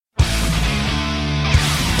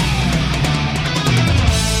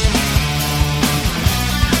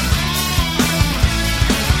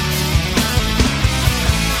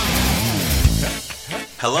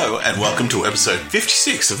Hello and welcome to episode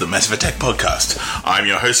 56 of the Massive Attack podcast. I'm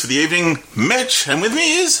your host for the evening, Mitch, and with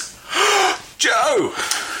me is Joe.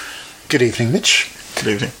 Good evening, Mitch.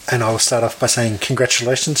 Good evening. And I will start off by saying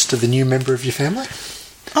congratulations to the new member of your family.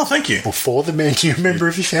 Oh, thank you. Or for the new member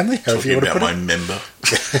of your family, however you want to put it. Talking about my member.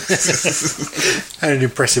 And an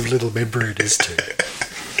impressive little member it is too.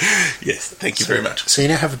 Yes, thank you very much. So you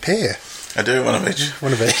now have a pair. I do, one of each.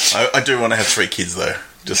 One of each. I do want to have 3 kids though,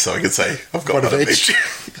 just so I can say I've got one of each.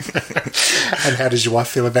 And how does your wife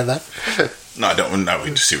feel about that? No, I don't. No,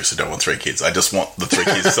 we seriously don't want 3 kids. I just want the 3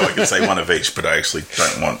 kids so I can say one of each, but I actually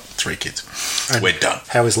don't want 3 kids. And we're done.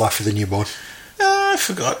 How is life with the newborn? I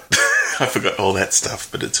forgot. I forgot all that stuff,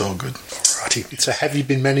 but it's all good. Alrighty. So have you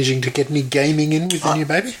been managing to get any gaming in with the new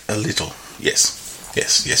baby? A little, yes.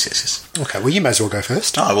 Yes. Okay, well you may as well go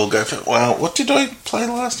first. I will go first. Well, what did I play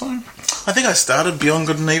last time? I think I started Beyond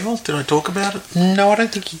Good and Evil. Did I talk about it? No, I don't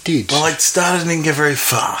think you did. Well, I started and didn't get very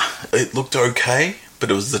far. It looked okay, but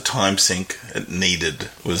it was the time sink it needed.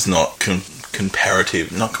 It was not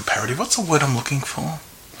comparative. Not comparative. What's the word I'm looking for?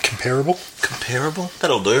 Comparable? Comparable?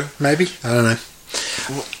 That'll do. Maybe? I don't know.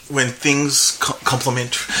 When things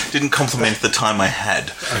didn't complement the time I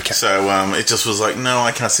had. Okay. So it just was like, no,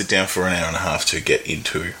 I can't sit down for an hour and a half to get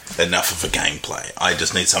into enough of a gameplay. I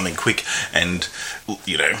just need something quick and,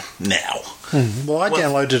 now. Well, I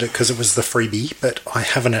downloaded it because it was the freebie, but I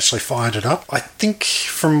haven't actually fired it up. I think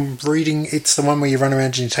from reading, it's the one where you run around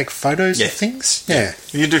and you take photos of things. Yeah.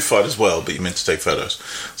 You do fight as well, but you're meant to take photos.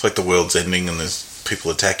 It's like the world's ending and there's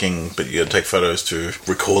people attacking, but you got to take photos to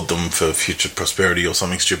record them for future prosperity or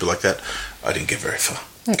something stupid like that. I didn't get very far.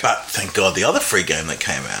 Okay. But thank God the other free game that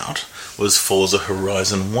came out was Forza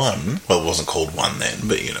Horizon 1. Well, it wasn't called 1 then,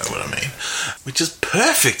 but you know what I mean. Which is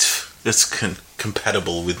perfect. It's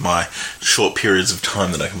compatible with my short periods of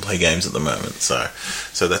time that I can play games at the moment. So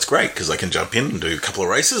that's great because I can jump in and do a couple of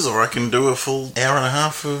races, or I can do a full hour and a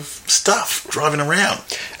half of stuff driving around.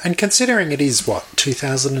 And considering it is,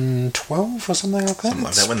 2012 or something like that? Something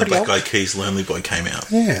like that, when the Black Eyed Keys Lonely Boy came out.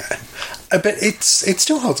 Yeah. But it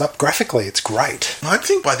still holds up graphically. It's great. I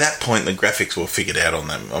think by that point the graphics were figured out on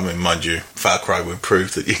them. I mean, mind you, Far Cry would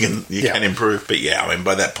prove that you can improve. But yeah, I mean,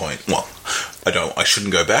 by that point, I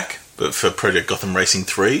shouldn't go back. But for Project Gotham Racing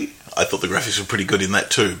 3, I thought the graphics were pretty good in that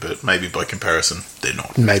too, but maybe by comparison, they're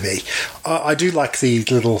not. Maybe. I do like the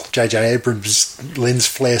little J.J. Abrams lens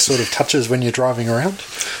flare sort of touches when you're driving around.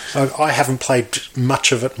 I haven't played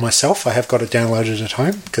much of it myself. I have got it downloaded at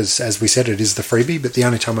home because, as we said, it is the freebie, but the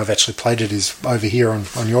only time I've actually played it is over here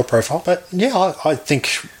on your profile. But yeah, I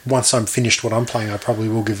think once I'm finished what I'm playing, I probably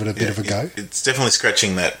will give it a bit of a go. It's definitely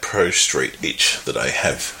scratching that Pro Street itch that I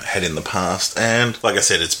have had in the past, and like I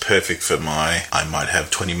said, it's perfect for I might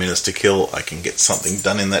have 20 minutes to kill. I can get something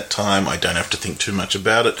done in that time. I don't have to think too much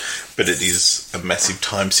about it, but it is a massive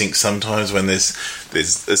time sink sometimes when there's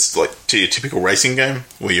like your typical racing game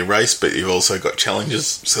where you race, but you've also got challenges.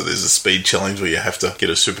 So there's a speed challenge where you have to get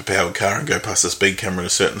a superpowered car and go past the speed camera at a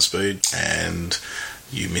certain speed, and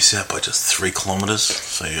you miss out by just 3 kilometres.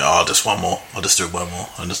 So just one more. I'll just do one more.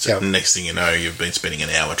 Next thing you know, you've been spending an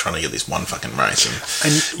hour trying to get this one fucking race.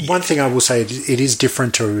 And one thing I will say, it is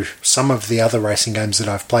different to some of the other racing games that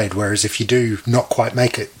I've played, whereas if you do not quite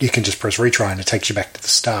make it, you can just press retry and it takes you back to the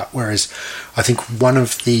start. Whereas I think one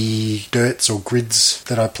of the dirts or grids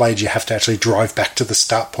that I played, you have to actually drive back to the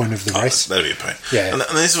start point of the race. That'd be a pain. Yeah. And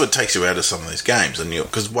this is what takes you out of some of these games. And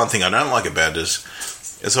because one thing I don't like about it is,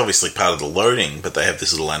 it's obviously part of the loading, but they have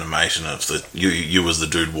this little animation of you as the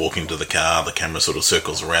dude walking to the car, the camera sort of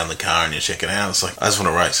circles around the car and you check it out. It's like, I just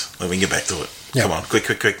want to race. Let me get back to it. Yeah. Come on,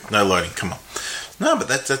 quick. No loading, come on. No, but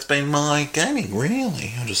that's been my gaming,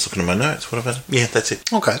 really. I'm just looking at my notes. What about it? Yeah, that's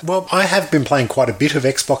it. Okay. Well, I have been playing quite a bit of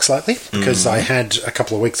Xbox lately because I had a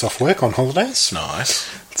couple of weeks off work on holidays. Nice.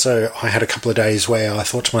 So I had a couple of days where I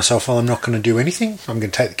thought to myself, well, I'm not going to do anything. I'm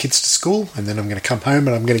going to take the kids to school and then I'm going to come home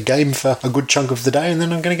and I'm going to game for a good chunk of the day and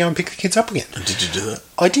then I'm going to go and pick the kids up again. And did you do that?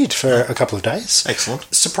 I did for a couple of days. Excellent.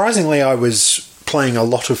 Surprisingly, I was playing a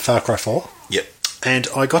lot of Far Cry 4. Yep. And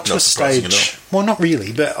I got to a stage... Well, not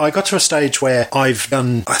really, but I got to a stage where I've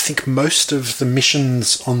done, I think, most of the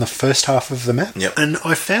missions on the first half of the map. Yep. And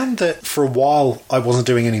I found that for a while I wasn't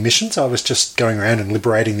doing any missions. I was just going around and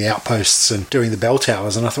liberating the outposts and doing the bell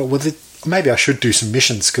towers. And I thought, well, maybe I should do some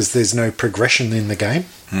missions because there's no progression in the game.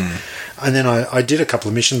 And then I did a couple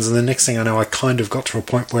of missions, and the next thing I know, I kind of got to a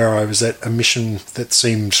point where I was at a mission that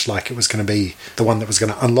seemed like it was going to be the one that was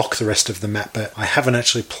going to unlock the rest of the map, but I haven't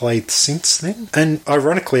actually played since then. And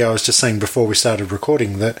ironically, I was just saying before we started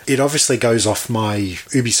recording that it obviously goes off my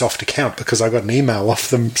Ubisoft account because I got an email off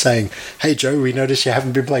them saying, "Hey Joe, we noticed you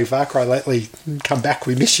haven't been playing Far Cry lately. Come back,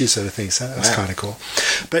 we miss you," sort of thing. So that was kind of cool.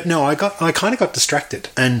 But no, I kind of got distracted,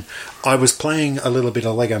 and I was playing a little bit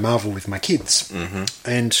of Lego Marvel with my kids,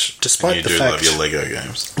 and despite you the do fact, love your Lego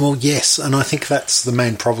games. well, yes, and I think that's the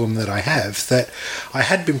main problem that I have. That I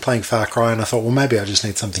had been playing Far Cry, and I thought, well, maybe I just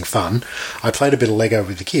need something fun. I played a bit of Lego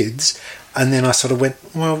with the kids. And then I sort of went,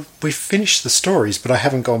 well, we've finished the stories, but I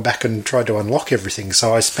haven't gone back and tried to unlock everything.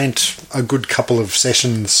 So I spent a good couple of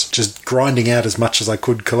sessions just grinding out as much as I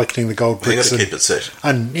could, collecting the gold bricks. You got to keep it session.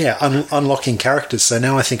 And yeah, unlocking characters. So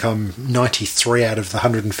now I think I'm 93 out of the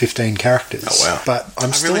 115 characters. Oh, wow. But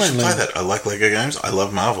I'm still really should only... play that. I like Lego games. I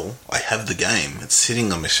love Marvel. I have the game. It's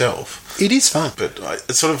sitting on my shelf. It is fun. But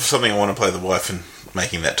it's sort of something I want to play with the wife and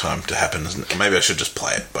making that time to happen, isn't it? Maybe I should just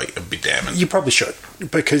play it, but I'd be damned. You probably should,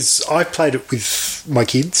 because I played it with my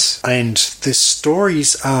kids, and the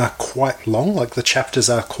stories are quite long. Like, the chapters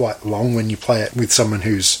are quite long when you play it with someone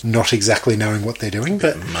who's not exactly knowing what they're doing.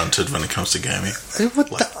 But munted when it comes to gaming.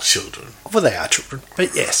 Children. Well, they are children.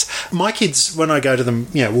 But yes, my kids, when I go to them,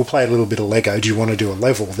 we'll play a little bit of Lego. Do you want to do a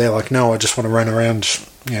level? They're like, no, I just want to run around,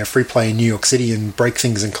 free play in New York City and break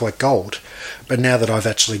things and collect gold. But now that I've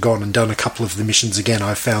actually gone and done a couple of the missions again,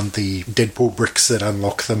 I've found the Deadpool bricks that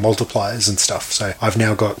unlock the multipliers and stuff. So I've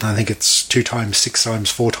now got, I think it's 2 times, 6 times,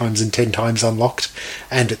 4 times and 10 times unlocked.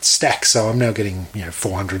 And it stacks, so I'm now getting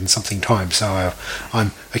 400 and something times. So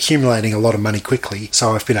I'm accumulating a lot of money quickly.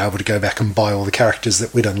 So I've been able to go back and buy all the characters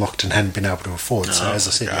that we'd unlocked and hadn't been able to afford. So as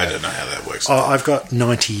I said, I don't know how that works. I've got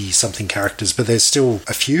 90 something characters, but there's still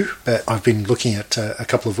a few. But I've been looking at a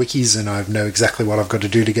couple of wikis, and I know exactly what I've got to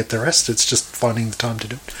do to get the rest. It's just finding the time to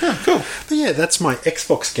do it. Oh, cool. But yeah, that's my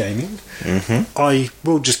Xbox gaming. I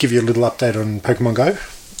will just give you a little update on Pokemon Go.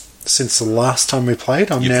 Since the last time we played,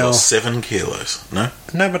 You've lost 7 kilos, no?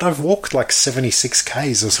 No, but I've walked like 76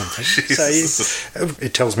 Ks or something. So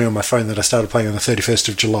it tells me on my phone that I started playing on the 31st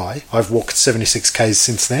of July. I've walked 76 Ks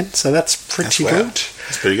since then, so that's pretty good.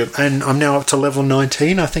 That's pretty good. And I'm now up to level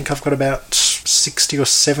 19. I think I've got about 60 or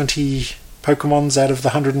 70 Pokemons out of the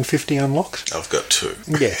 150 unlocked. I've got 2.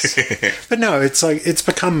 Yes. But no, it's like it's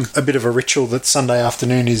become a bit of a ritual that Sunday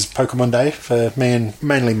afternoon is Pokemon Day for me and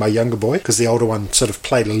mainly my younger boy, because the older one sort of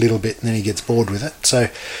played a little bit and then he gets bored with it. So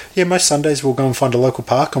yeah, most Sundays we'll go and find a local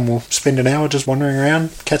park and we'll spend an hour just wandering around,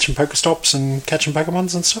 catching Pokestops and catching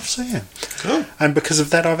Pokemons and stuff. So yeah. Cool. And because of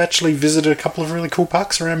that, I've actually visited a couple of really cool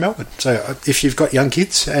parks around Melbourne. So if you've got young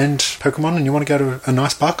kids and Pokemon and you want to go to a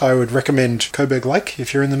nice park, I would recommend Coburg Lake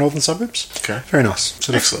if you're in the northern suburbs. Okay. Very nice.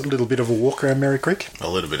 Excellent. A little bit of a walk around Merry Creek. A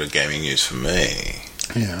little bit of gaming news for me.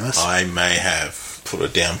 Yes. I may have put a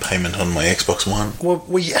down payment on my Xbox One. Well,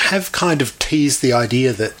 we have kind of teased the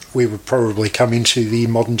idea that we would probably come into the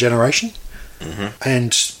modern generation.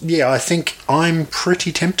 And yeah, I think I'm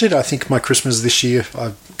pretty tempted. I think my Christmas this year,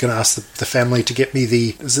 I'm going to ask the family to get me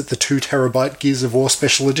the 2 terabyte Gears of War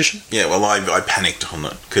Special Edition. Yeah, well, I panicked on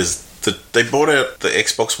it because they bought out the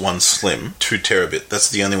Xbox One Slim 2 terabit. That's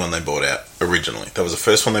the only one they bought out originally. That was the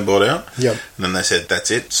first one they bought out. Yep. And then they said, that's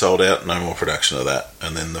it, sold out, no more production of that.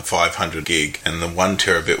 And then the 500 gig and the 1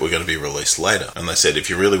 terabit were going to be released later. And they said, if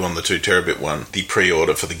you really want the 2 terabit one, the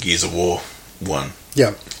pre-order for the Gears of War one,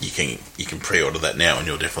 yeah, you can pre-order that now and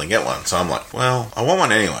you'll definitely get one. So I'm like, well, I want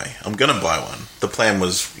one anyway. I'm going to buy one. The plan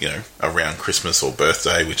was, around Christmas or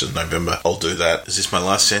birthday, which is November. I'll do that. Is this my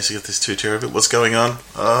last chance to get this 2 terabit? What's going on?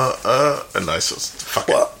 And I said, fuck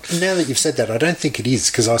it. Well, now that you've said that, I don't think it is,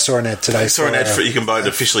 because I saw an ad today. I saw an ad for you can buy it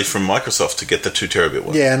officially from Microsoft to get the 2 terabit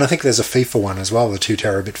one. Yeah, and I think there's a FIFA one as well, the 2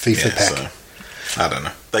 terabit FIFA pack. So, I don't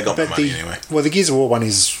know. They got my money anyway. Well, the Gears of War one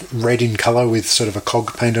is red in colour with sort of a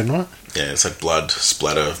cog painted on it. Yeah, it's like blood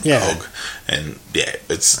splatter cog. And yeah,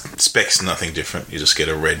 it's specs nothing different. You just get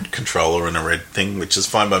a red controller and a red thing, which is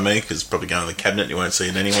fine by me because it's probably going in the cabinet. You won't see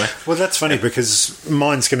it anyway. Well, that's funny because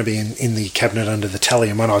mine's going to be in the cabinet under the telly.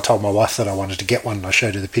 And when I told my wife that I wanted to get one, I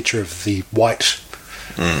showed her the picture of the white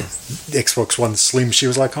Xbox One Slim. She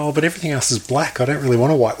was like, oh, but everything else is black. I don't really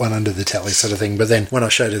want a white one under the telly, sort of thing. But then when I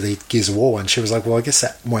showed her the Gears of War one, she was like, well, I guess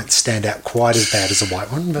that won't stand out quite as bad as a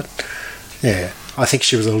white one. But yeah. I think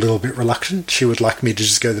she was a little bit reluctant. She would like me to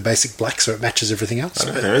just go the basic black so it matches everything else. I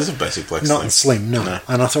don't think there is a basic black Not slim, no.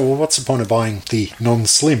 And I thought, well, what's the point of buying the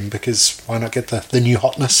non-slim? Because why not get the new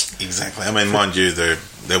hotness? Exactly. I mean, mind you, there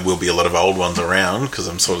will be a lot of old ones around, because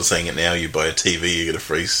I'm sort of seeing it now. You buy a TV, you get a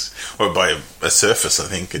free... Or buy a Surface, I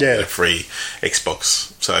think, and you get a free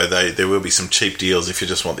Xbox. So there will be some cheap deals if you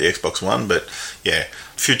just want the Xbox One. But, yeah,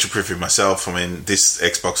 future-proofing myself. I mean, this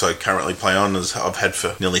Xbox I currently play on I've had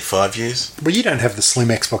for nearly 5 years. Well, you don't have the slim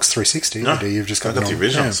Xbox 360, no, do you? You've just got the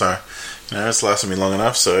original, so... it's lasted me long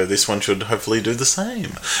enough, so this one should hopefully do the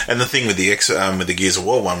same. And the thing with the Gears of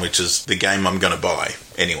War one, which is the game I'm going to buy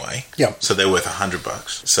anyway, so they're worth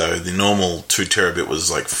 $100. So the normal 2 terabit was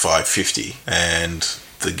like $5.50, and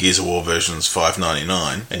the Gears of War version is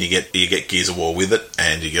 $5.99, and you get Gears of War with it,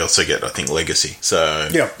 and you also get, I think, Legacy. So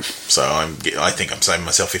so I think I'm saving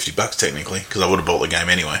myself $50 technically, because I would have bought the game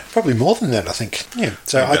anyway. Probably more than that, I think. Yeah,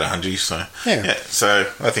 so about 100. So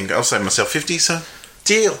so I think I'll save myself 50. So.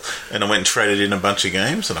 Deal. And I went and traded in a bunch of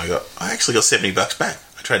games, and I actually got $70 back.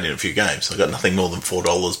 I traded in a few games. I got nothing more than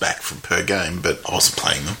 $4 back per game, but I wasn't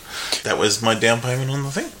playing them. That was my down payment on the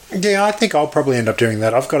thing. Yeah, I think I'll probably end up doing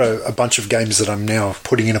that. I've got a bunch of games that I'm now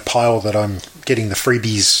putting in a pile that I'm getting the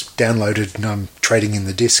freebies downloaded, and I'm trading in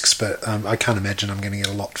the discs, but I can't imagine I'm going to get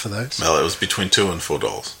a lot for those. Well, it was between $2 and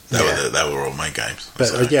 $4. They were all my games.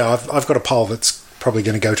 But I've got a pile that's probably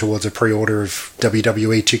going to go towards a pre-order of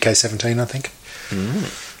WWE 2K17, I think.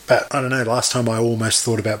 But I don't know, last time I almost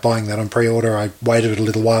thought about buying that on pre-order. I waited a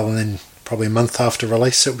little while, and then probably a month after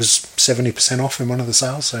release it was 70% off in one of the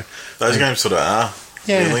sales. So those games sort of are,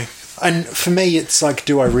 really. And for me, it's like,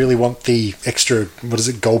 do I really want the extra,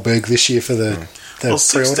 Goldberg this year for the Well,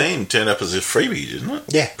 pre-order? 16 turned up as a freebie, didn't it?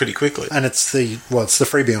 Yeah. Pretty quickly. And it's the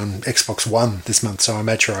freebie on Xbox One this month, so I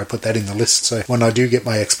made sure I put that in the list. So when I do get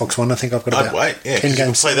my Xbox One, I think I've got about 10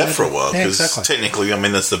 games. Play that for a while, because exactly. Technically, I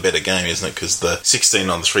mean, that's the better game, isn't it? Because the 16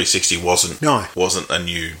 on the 360 wasn't a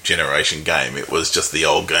new generation game. It was just the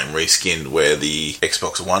old game reskinned, where the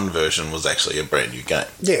Xbox One version was actually a brand new game.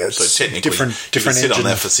 Yeah, so technically, different you can sit engine.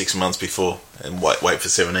 on that for 6 months before and wait for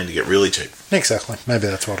 17 to get really cheap. Exactly. Maybe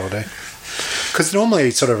that's what I'll do. Because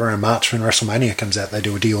normally, sort of around March when WrestleMania comes out, they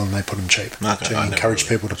do a deal and they put them cheap to encourage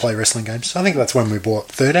people to play wrestling games. I think that's when we bought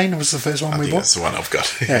 13. Was the first one we bought? That's the one I've got.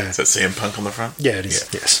 Is that CM Punk on the front? Yeah, it is.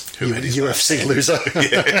 Yes, UFC UFC loser.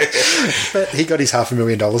 But he got his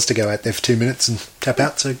 $500,000 to go out there for 2 minutes and tap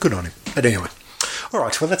out. So good on him. But anyway. All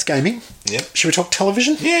right, well, that's gaming. Yep. Should we talk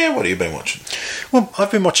television? Yeah, what have you been watching? Well, I've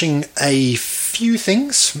been watching a few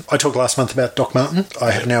things. I talked last month about Doc Martin.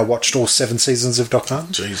 I have now watched all 7 seasons of Doc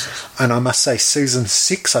Martin. Jesus. And I must say, season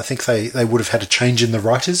 6, I think they would have had a change in the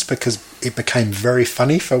writers, because it became very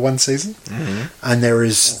funny for one season. Mm-hmm. And there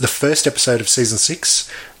is the first episode of season 6,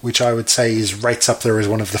 which I would say rates up there as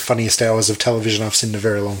one of the funniest hours of television I've seen in a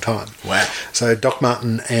very long time. Wow. So Doc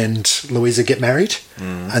Martin and Louisa get married,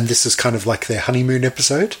 and this is kind of like their honeymoon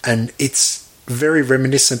episode, and it's very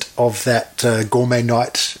reminiscent of that gourmet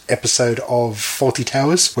night episode of Fawlty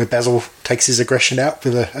Towers, where Basil takes his aggression out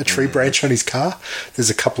with a tree branch on his car. There's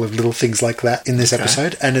a couple of little things like that in this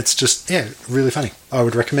episode, and it's just, really funny. I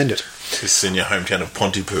would recommend it. It's in your hometown of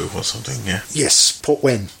Pontypool or something, yeah? Yes, Port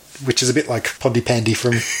Wen, which is a bit like Pontypandy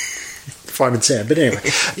from Fireman Sam. But anyway,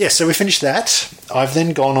 so we finished that. I've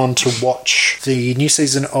then gone on to watch the new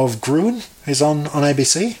season of Gruen, is on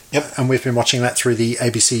ABC. Yep. And we've been watching that through the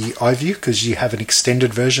ABC iView, because you have an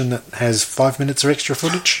extended version that has 5 minutes of extra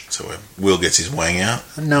footage. So Will gets his wang out?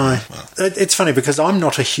 No. Well. It's funny, because I'm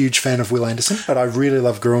not a huge fan of Will Anderson, but I really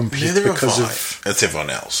love Gruen because of... That's everyone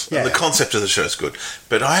else. Yeah. The concept of the show is good.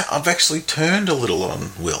 But I've actually turned a little on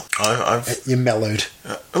Will. You mellowed.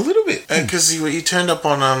 A little bit. Because he turned up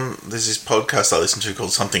on... there's this podcast I listen to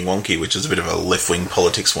called Something Wonky, which is a bit of a left-wing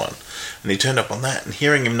politics one. And he turned up on that, and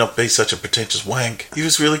hearing him not be such a pretentious wank, he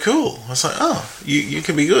was really cool. I was like, you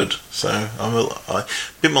can be good. So I'm a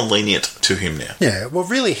bit more lenient to him now. Yeah, well,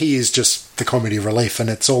 really, he is just the comedy relief, and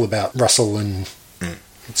it's all about Russell and...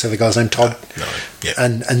 So the guy's name, Todd,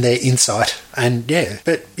 and their insight. And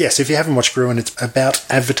but yes, if you haven't watched Gruen, it's about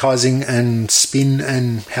advertising and spin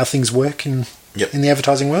and how things work in the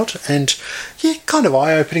advertising world. And kind of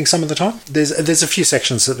eye-opening some of the time. There's a few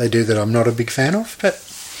sections that they do that I'm not a big fan of, but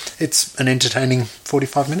it's an entertaining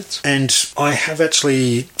 45 minutes. And I have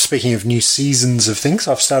actually, speaking of new seasons of things,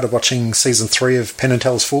 I've started watching season 3 of Penn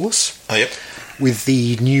Teller Fool Us. Oh, yep. With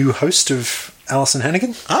the new host of Alyson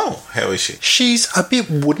Hannigan. Oh, how is she? She's a bit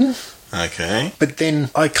wooden. Okay. But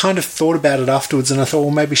then I kind of thought about it afterwards, and I thought,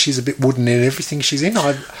 well, maybe she's a bit wooden in everything she's in.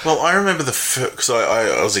 I remember because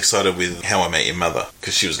I was excited with How I Met Your Mother,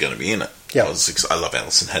 because she was going to be in it. Yeah. I love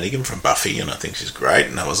Alyson Hannigan from Buffy, and I think she's great,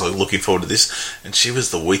 and I was like, looking forward to this, and she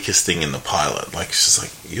was the weakest thing in the pilot. Like, she's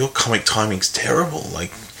like, your comic timing's terrible.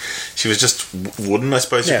 Like, she was just wooden, I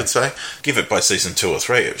suppose you could say. Give it by season 2 or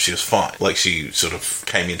 3, she was fine. Like, she sort of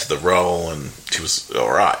came into the role, and she was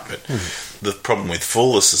alright, but... The problem with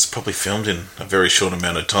Fool Us is probably filmed in a very short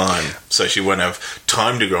amount of time, so she won't have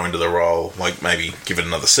time to grow into the role. Like, maybe give it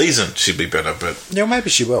another season, she'd be better, but... Yeah, maybe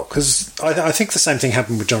she will, because I think the same thing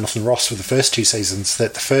happened with Jonathan Ross with the first 2 seasons,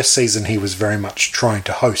 that the first season he was very much trying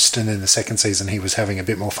to host, and then the second season he was having a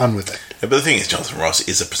bit more fun with it. Yeah, but the thing is, Jonathan Ross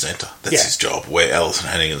is a presenter. That's his job, where Alyson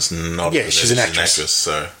Hannigan's not a presenter, she's an actress.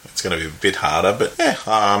 So it's going to be a bit harder, but yeah,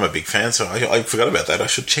 I'm a big fan, so I forgot about that. I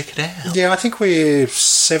should check it out. Yeah, I think we're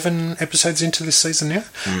 7 episodes into this season now,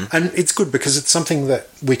 and it's good because it's something that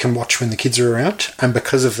we can watch when the kids are around, and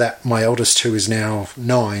because of that, my eldest, who is now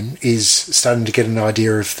 9, is starting to get an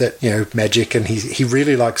idea of that, magic, and he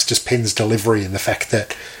really likes just Penn's delivery and the fact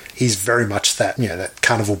that he's very much that, that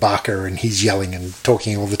carnival barker, and he's yelling and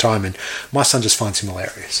talking all the time, and my son just finds him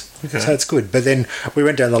hilarious. Okay. So it's good. But then we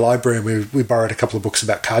went down to the library and we borrowed a couple of books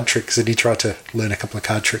about card tricks, and he tried to learn a couple of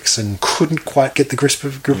card tricks and couldn't quite get the grip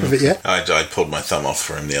of it yet. I pulled my thumb off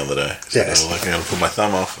for him the other day. So yes. I was like, I'm going to pull my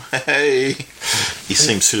thumb off. Hey! He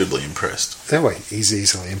seemed suitably impressed. That way, he's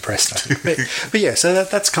easily impressed, I think. But yeah, so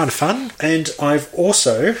that's kind of fun. And I've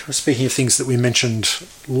also, speaking of things that we mentioned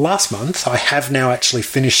last month, I have now actually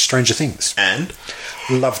finished Stranger Things. And?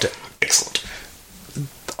 Loved it. Excellent.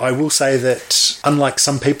 I will say that, unlike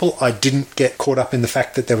some people, I didn't get caught up in the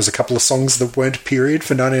fact that there was a couple of songs that weren't period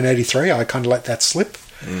for 1983. I kind of let that slip.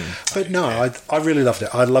 But no, I really loved it.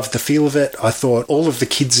 I loved the feel of it. I thought all of the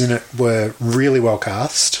kids in it were really well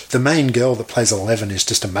cast. The main girl that plays 11 is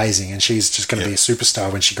just amazing, and she's just going to be a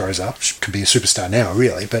superstar when she grows up. She could be a superstar now,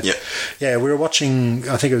 really. But yeah, we were watching,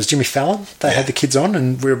 I think it was Jimmy Fallon. They had the kids on,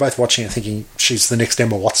 and we were both watching it thinking, she's the next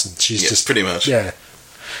Emma Watson. She's just... pretty much. Yeah.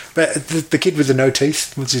 But the kid with the no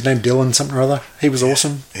teeth, what's his name, Dylan something or other, he was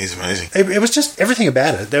awesome. He's amazing. It was just everything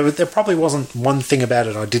about it. There probably wasn't one thing about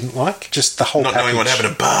it I didn't like. Just the whole Not package. knowing what happened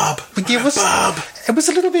to Barb. It was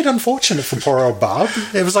a little bit unfortunate for poor old Barb.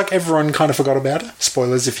 It was like everyone kind of forgot about it.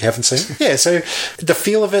 Spoilers if you haven't seen it. Yeah, so the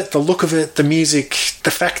feel of it, the look of it, the music,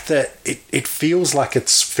 the fact that it feels like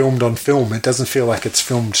it's filmed on film. It doesn't feel like it's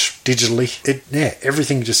filmed digitally.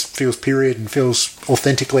 Everything just feels period and feels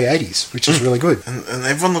authentically 80s, which is really good. And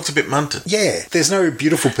everyone looks a bit munted. Yeah, there's no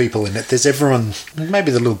beautiful people in it. There's everyone,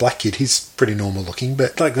 maybe the little black kid, he's pretty normal looking,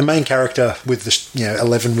 but like the main character with the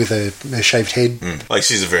 11 with a shaved head. Like,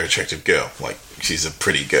 she's a very attractive girl. Like, she's a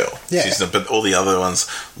pretty girl. Yeah. But all the other ones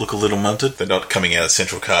look a little munted. They're not coming out of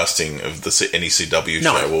central casting of any CW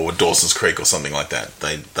show or Dawson's Creek or something like that.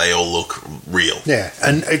 They all look real. Yeah,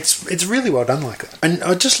 and it's really well done like that. And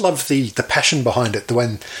I just love the passion behind it.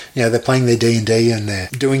 When they're playing their D&D and they're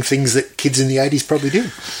doing things that kids in the 80s probably do.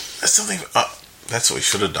 That's something. That's what we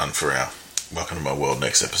should have done for our Welcome to My World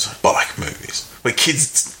next episode. Bike movies. Where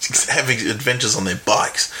kids having adventures on their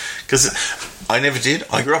bikes. Because I never did.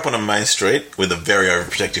 I grew up on a main street with a very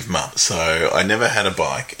overprotective mum. So I never had a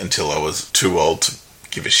bike until I was too old to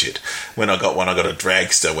give a shit. When I got one, I got a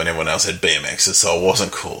dragster when everyone else had BMXs, so I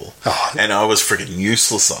wasn't cool. And I was freaking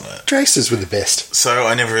useless on it. Dragsters were the best. So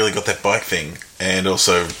I never really got that bike thing. And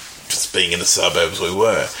also, just being in the suburbs we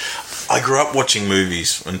were, I grew up watching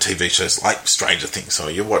movies and TV shows like Stranger Things. So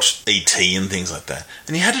you watched E.T. and things like that.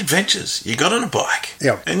 And you had adventures. You got on a bike.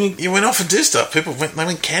 Yep. And you went off and did stuff. They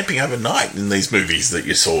went camping overnight in these movies that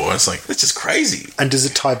you saw. It's like, that's just crazy. And does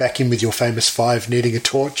it tie back in with your famous 5 needing a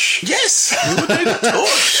torch? Yes! You would need a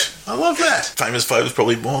torch. I love that. Famous 5 was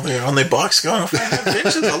probably more there on their bikes going off on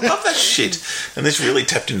adventures. I love that shit. And this really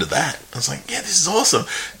tapped into that. I was like, yeah, this is awesome.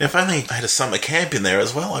 And if only I had a summer camp in there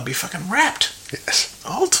as well, I'd be fucking wrapped. Yes.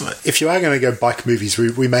 Ultimate. If you are going to go bike movies,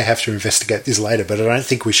 we may have to investigate this later, but I don't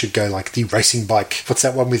think we should go like the racing bike. What's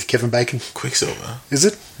that one with Kevin Bacon? Quicksilver. Is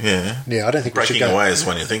it? Yeah. Yeah, I don't think we should go... Breaking Away is the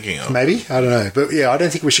one you're thinking of. Maybe? I don't know. But yeah, I don't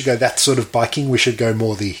think we should go that sort of biking. We should go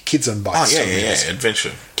more the kids on bikes. Oh, yeah.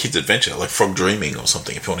 Adventure. Kids adventure, like Frog Dreaming or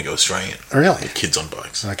something, if you want to go Australian. Oh, really? Kids on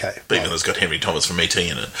bikes. Okay. Even though it's got Henry Thomas from E.T.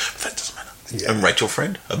 in it. But that doesn't matter. Yeah. And Rachel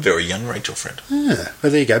Friend, a very young Rachel Friend. Yeah,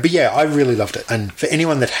 well, there you go. But yeah, I really loved it. And for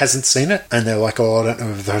anyone that hasn't seen it and they're like, I don't know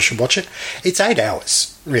if I should watch it, it's 8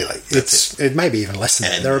 hours, really. It may be even less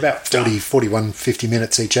than that. They're about 40, 41, 50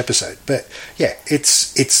 minutes each episode. But yeah,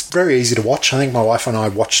 it's very easy to watch. I think my wife and I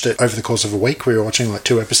watched it over the course of a week. We were watching like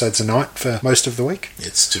 2 episodes a night for most of the week.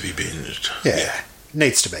 It's to be binged. Yeah.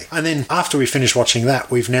 Needs to be. And then after we finished watching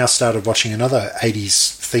that, we've now started watching another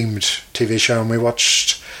 80s themed TV show, and we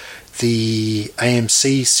watched the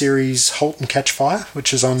AMC series Halt Catch Fire,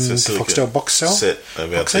 which is on the Foxtel box set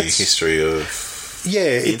about the history of... Yeah,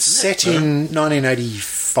 it's set in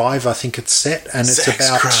 1985, I think it's set, and it's sex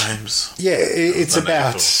about crimes. Yeah, it's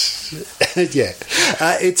about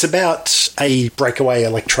it's about a breakaway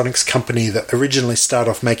electronics company that originally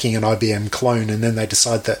started off making an IBM clone, and then they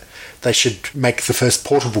decide that they should make the first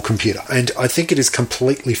portable computer. And I think it is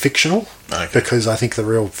completely fictional, because I think the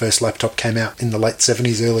real first laptop came out in the late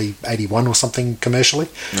 70s, early 81 or something commercially.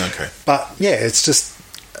 Okay. But yeah, it's just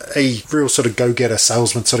a real sort of go-getter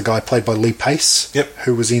salesman sort of guy played by Lee Pace,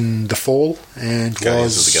 who was in The Fall and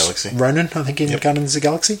Guardians was of the Galaxy. Ronan, I think, in Guardians of the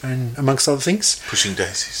Galaxy, and amongst other things. Pushing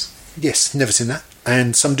Daisies. Yes, never seen that.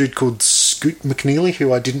 And some dude called Scoot McNeely,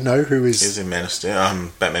 who I didn't know, who is... He's in Man of Steel,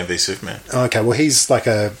 Batman v Superman. Okay, well, he's like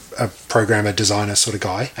a programmer, designer sort of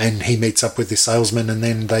guy, and he meets up with this salesman, and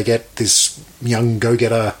then they get this young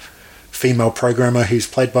go-getter female programmer who's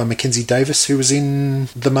played by Mackenzie Davis, who was in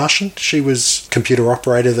The Martian. She was computer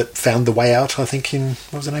operator that found the way out, I think, in...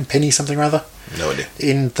 What was her name? Penny something or other? No idea.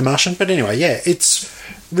 In The Martian. But anyway, yeah, it's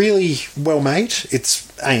really well made. It's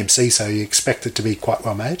AMC, so you expect it to be quite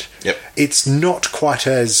well made. Yep. It's not quite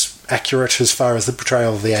as accurate as far as the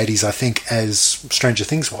portrayal of the 80s, I think, as Stranger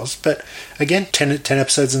Things was. But again, 10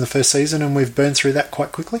 episodes in the first season, and we've burned through that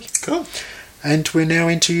quite quickly. Cool. And we're now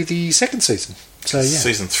into the second season. So yeah.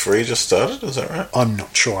 Season 3 just started, is that right? I'm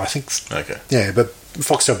not sure. I think... Okay. Yeah, but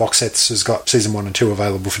Foxtel Box Sets has got season 1 and 2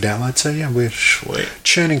 available for download, so yeah, we're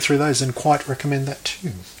churning through those and quite recommend that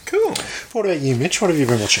too. Cool. What about you, Mitch? What have you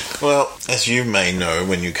been watching? Well, as you may know,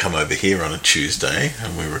 when you come over here on a Tuesday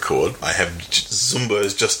and we record, I have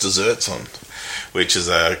Zumbo's Just Desserts on, which is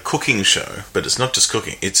a cooking show, but it's not just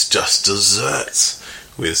cooking, it's just desserts.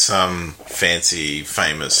 With some fancy,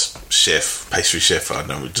 famous chef, pastry chef, I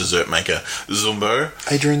don't know, dessert maker, Zumbo.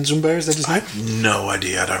 Adrian Zumbo, is that his name? I have no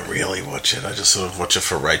idea. I don't really watch it. I just sort of watch it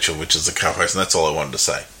for Rachel, which is the co-host, and that's all I wanted to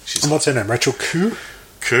say. And what's her name? Rachel Koo?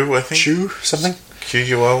 Koo, I think. Chu, something?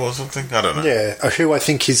 QUO or something? I don't know. Yeah, who I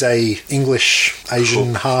think is a English,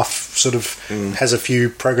 Asian half, sort of has a few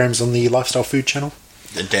programs on the Lifestyle Food channel.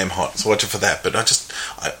 They're damn hot, so watch it for that. But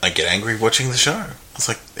I get angry watching the show. It's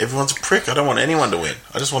like, everyone's a prick. I don't want anyone to win.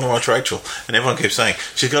 I just want to watch Rachel. And everyone keeps saying,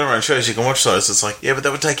 she's got her own show, she can watch those. It's like, yeah, but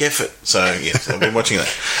that would take effort. So, yes, I've been watching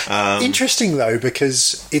that. Interesting, though,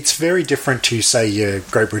 because it's very different to, say, your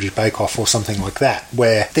Great British Bake Off or something like that,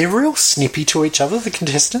 where they're real snippy to each other, the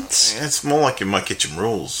contestants. Yeah, it's more like in My Kitchen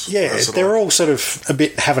Rules. Yeah, they're all sort of a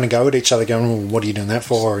bit having a go at each other, going, oh, what are you doing that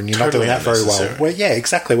for? And you're totally not doing that very well. Well, yeah,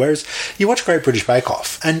 exactly. Whereas you watch Great British Bake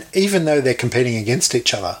Off, and even though they're competing against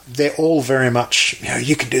each other, they're all very much,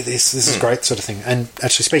 you can do this is great, sort of thing. And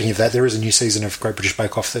actually, speaking of that, there is a new season of Great British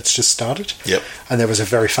Bake Off that's just started. Yep. And there was a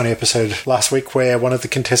very funny episode last week where one of the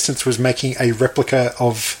contestants was making a replica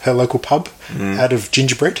of her local pub out of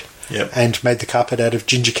gingerbread. Yep. And made the carpet out of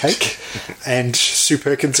ginger cake. And Sue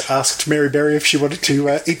Perkins asked Mary Berry if she wanted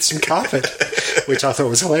to eat some carpet, which I thought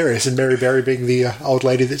was hilarious. And Mary Berry, being the old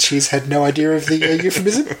lady that she is, had no idea of the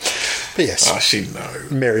euphemism. But yes. Oh, she'd know.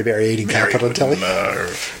 Mary Berry eating carpet on telly. No.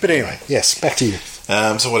 But anyway, yes, back to you.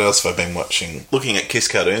 So what else have I been watching? Looking at Kiss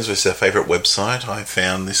Cartoons, which is our favourite website, I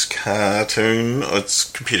found this cartoon. It's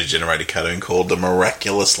a computer-generated cartoon called The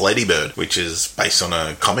Miraculous Ladybird, which is based on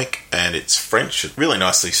a comic, and it's French. It's really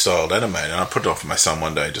nicely styled animated, and I put it on for my son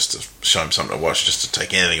one day just to show him something to watch, just to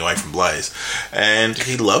take anything away from Blaze. And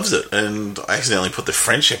he loves it, and I accidentally put the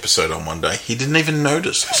French episode on one day. He didn't even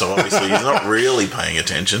notice, so obviously he's not really paying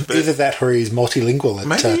attention. But either that or he's multilingual at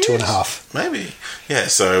 2.5. Maybe. Yeah,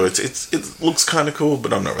 so it looks kind of cool,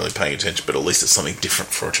 but I'm not really paying attention, but at least it's something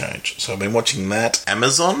different for a change. So I've been watching that.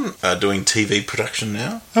 Amazon are doing TV production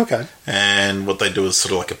now. Okay. And what they do is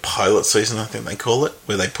sort of like a pilot season, I think they call it,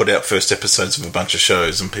 where they put out first episodes of a bunch of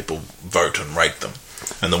shows and people vote and rate them.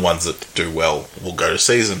 And the ones that do well will go to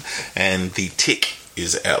season. And The Tick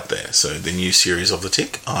is out there. So the new series of The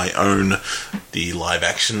Tick. I own the live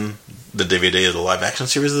action, the DVD of the live action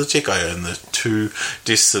series of The Tick. I own the 2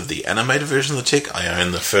 discs of the animated version of The Tick. I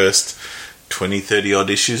own the first 20, 30 odd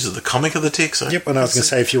issues of the comic of The Tick. So yep, and I was going to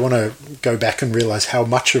say, if you want to go back and realise how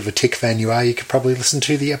much of a Tick fan you are, you could probably listen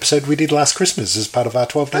to the episode we did last Christmas as part of our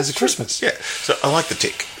 12 Days of Christmas. Yeah, so I like The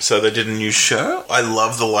Tick. So they did a new show. I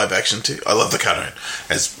love the live action Tick. I love the cartoon,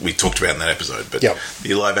 as we talked about in that episode. But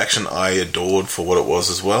the live action I adored for what it was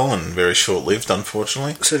as well, and very short-lived,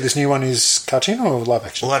 unfortunately. So this new one is cartoon or live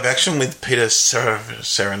action? Live action with Peter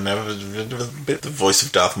Serafinowicz, the voice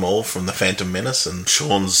of Darth Maul from The Phantom Menace, and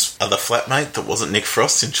Sean's other flatmate that wasn't Nick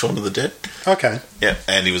Frost in Shaun of the Dead. Okay. Yeah,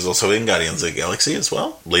 and he was also in Guardians of the Galaxy as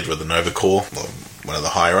well. Leader of the Nova Corps. Well, one of the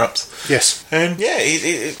higher-ups. Yes. And yeah,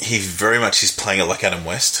 he very much is playing it like Adam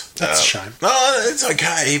West. That's a shame. No, it's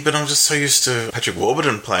okay, but I'm just so used to Patrick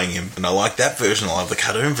Warburton playing him, and I like that version. I love the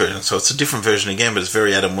cartoon version, so it's a different version again, but it's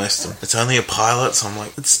very Adam West. And it's only a pilot, so I'm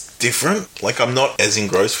like, it's different. Like, I'm not as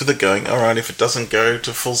engrossed with it going, alright, if it doesn't go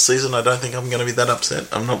to full season, I don't think I'm going to be that upset.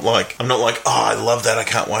 I'm not like, oh, I love that, I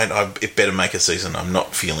can't wait, it better make a season. I'm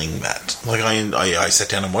not feeling that. Like, I sat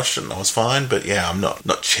down and watched it, and I was fine, but yeah, I'm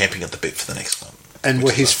not champing at the bit for the next one. And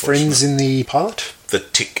were his friends in the pilot? The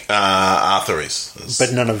Tick, Arthur is.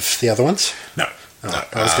 But none of the other ones? No. No,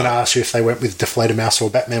 I was going to ask you if they went with Deflator Mouse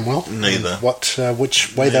or Batman Well. Neither.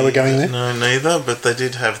 Which way they were going there? No, neither. But they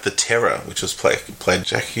did have the Terror, which was played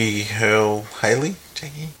Jackie Earle Haley.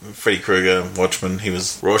 Freddy Krueger, Watchmen. He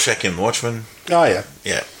was Rorschach in Watchmen. Oh yeah.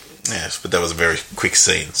 Yeah. Yes, but that was a very quick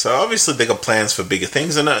scene. So obviously they got plans for bigger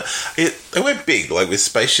things, and they went big, like with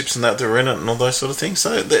spaceships and that were in it and all those sort of things.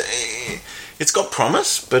 So it's got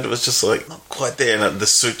promise, but it was just like not quite there, and the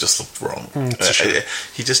suit just looked wrong.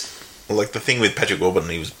 He just. Like the thing with Patrick Warburton,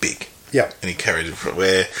 he was big. Yeah. And he carried it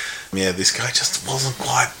where, this guy just wasn't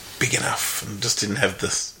quite big enough and just didn't have the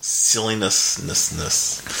silliness.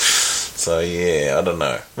 So, yeah, I don't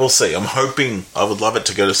know. We'll see. I'm hoping, I would love it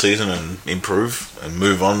to go to season and improve and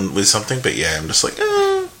move on with something, but yeah, I'm just like,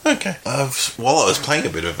 okay. While I was playing a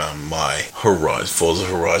bit of my Forza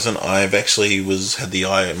Horizon, I've actually had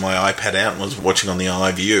my iPad out and was watching on the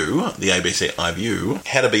iView, the ABC iView,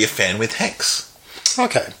 How to Be a Fan with Hex.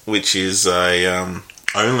 Okay. Which is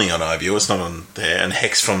only on iView, it's not on there. And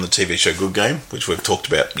Hex from the TV show Good Game, which we've talked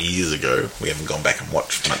about years ago. We haven't gone back and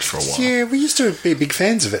watched much for a while. Yeah, we used to be big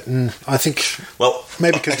fans of it, and I think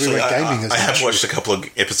maybe because we weren't gaming as much. I have watched a couple of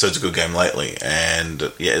episodes of Good Game lately, and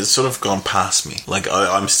yeah, it's sort of gone past me. Like,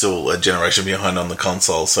 I'm still a generation behind on the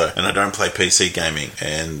console, and I don't play PC gaming,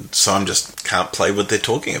 and so I'm just can't play what they're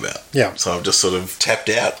talking about. Yeah. So I've just sort of tapped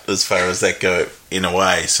out as far as that go. In a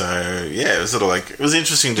way, so yeah, it was sort of like, it was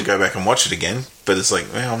interesting to go back and watch it again, but it's like,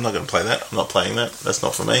 well, I'm not going to play that, I'm not playing that, that's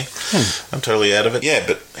not for me, I'm totally out of it. Yeah,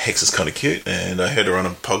 but Hex is kind of cute, and I heard her on a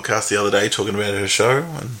podcast the other day talking about her show,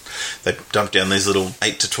 and they dumped down these little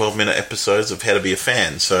 8 to 12 minute episodes of How to Be a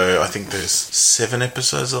Fan, so I think there's 7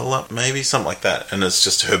 episodes all up, maybe, something like that, and it's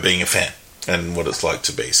just her being a fan. And what it's like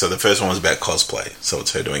to be. So the first one was about cosplay. So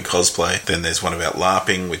it's her doing cosplay. Then there's one about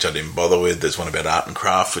LARPing, which I didn't bother with. There's one about art and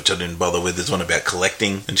craft, which I didn't bother with. There's one about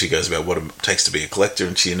collecting. And she goes about what it takes to be a collector.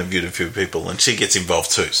 And she interviewed a few people. And she gets involved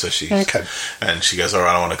too. So and she goes, all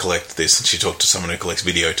right, I want to collect this. And she talked to someone who collects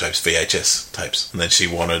videotapes, VHS tapes. And then she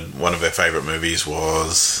wanted, one of her favourite movies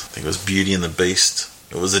was, I think it was Beauty and the Beast.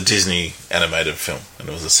 It was a Disney animated film. And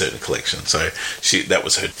it was a certain collection. So that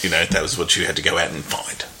was her, that was what she had to go out and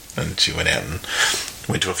find. And she went out and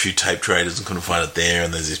went to a few tape traders and couldn't find it there.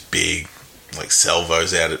 And there's this big, like,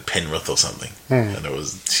 Salvos out at Penrith or something. And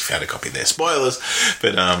she found a copy there. Spoilers.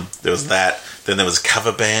 But there was that. Then there was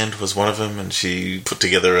Cover Band was one of them. And she put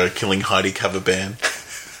together a Killing Heidi cover band.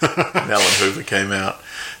 And Alan Hoover came out.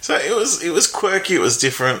 So it was quirky. It was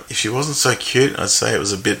different. If she wasn't so cute, I'd say it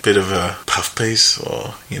was a bit of a puff piece,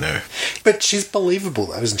 or But she's believable,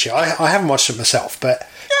 though, isn't she? I haven't watched it myself, but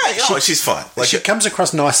yeah, she's fine. Like, she comes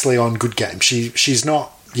across nicely on Good Game. She's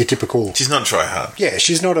not your typical. She's not try hard. Yeah,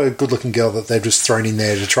 she's not a good-looking girl that they've just thrown in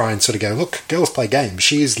there to try and sort of go, look, girls play games.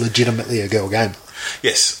 She is legitimately a girl gamer.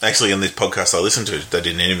 Yes, actually, in this podcast I listened to, they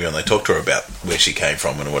did an interview and they talked to her about where she came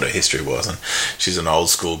from and what her history was. And she's an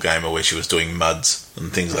old school gamer where she was doing MUDs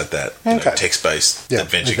and things like that, text-based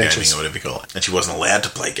adventure gaming or whatever you call it. And she wasn't allowed to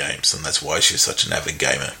play games, and that's why she's such an avid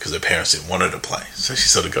gamer, because her parents didn't want her to play. So she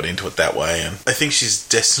sort of got into it that way, and I think she's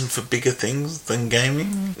destined for bigger things than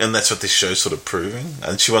gaming, and that's what this show's sort of proving.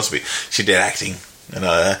 And she did acting.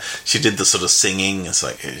 And she did the sort of singing. It's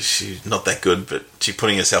like, she's not that good, but she's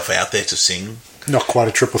putting herself out there to sing. Not quite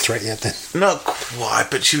a triple threat yet, then. Not quite,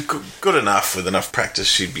 but she good enough. With enough practice,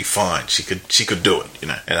 she'd be fine. She could do it,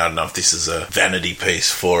 And I don't know if this is a vanity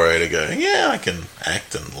piece for her to go, yeah, I can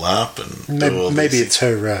act and laugh and do all this. Maybe it's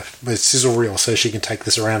her sizzle reel, so she can take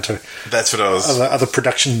this around to. That's what I was. Other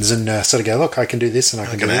productions and sort of go, look, I can do this and I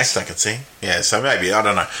can do this. I can sing. Yeah, so maybe, I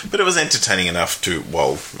don't know, but it was entertaining enough to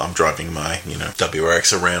while I'm driving my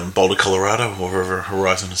WRX around Boulder, Colorado, or wherever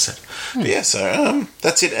Horizon is set. But yeah, so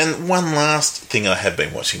that's it. And one last thing I have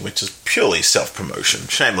been watching, which is purely self-promotion,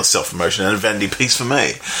 shameless self-promotion, and a vanity piece for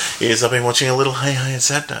me, is I've been watching a little Hey Hey It's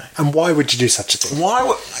Saturday. And why would you do such a thing?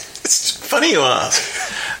 It's funny you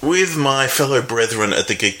ask. With my fellow brethren at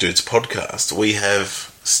the Geekdudes podcast, we have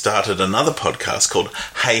started another podcast called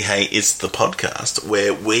Hey Hey It's the Podcast,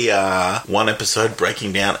 where we are one episode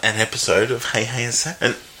breaking down an episode of Hey Hey It's Saturday.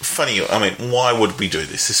 And funny, I mean, why would we do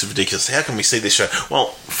this? This is ridiculous. How can we see this show? Well,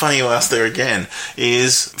 funny you ask there again,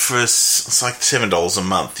 is for it's like $7 a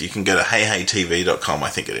month, you can go to heyheytv.com, I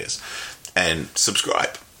think it is, and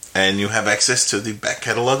subscribe. And you have access to the back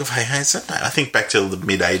catalogue of Hey Hey Saturday. I think back till the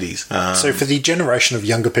mid-80s. So for the generation of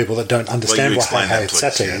younger people that don't understand what Hey Hey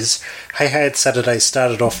Saturday is, Hey Hey Saturday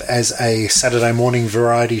started off as a Saturday morning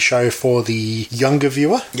variety show for the younger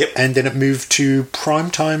viewer. Yep. And then it moved to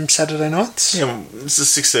primetime Saturday nights. Yeah, this is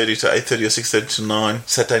 6:30 to 8:30 or 6:30 to 9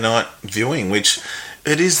 Saturday night viewing, which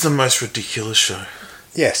it is the most ridiculous show.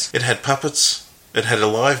 Yes. It had puppets. It had a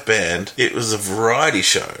live band. It was a variety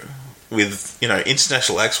show. With,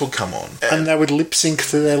 international acts would come on. And they would lip sync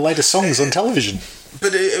to their latest songs on television.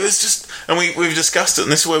 But it was just... And we've discussed it,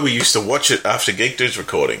 and this is where we used to watch it after Geekdudes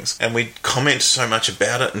recordings, and we'd comment so much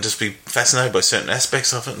about it and just be fascinated by certain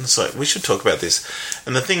aspects of it, and it's like, we should talk about this.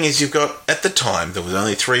 And the thing is, you've got... At the time, there was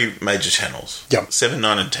only 3 major channels. Yep. 7,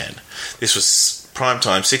 9 and 10. This was prime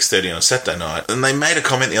time, 6:30 on a Saturday night, and they made a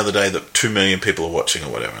comment the other day that 2 million people are watching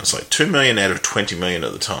or whatever, and it's like 2 million out of 20 million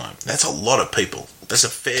at the time. That's a lot of people. That's a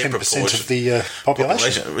fair 10% proportion of the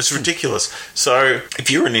population. It was ridiculous. So, if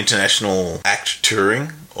you're an international act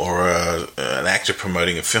touring or an actor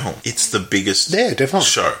promoting a film, it's the biggest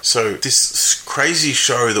show. So, this crazy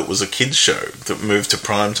show that was a kids' show that moved to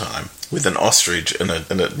prime time with an ostrich and a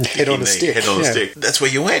head on a stick. That's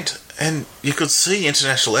where you went. And you could see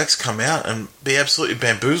international acts come out and be absolutely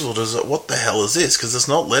bamboozled as what the hell is this? Because it's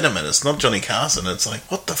not Letterman, it's not Johnny Carson. It's like,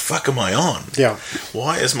 what the fuck am I on? Yeah.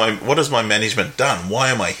 What has my management done? Why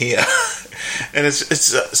am I here? And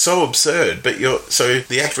it's so absurd. But so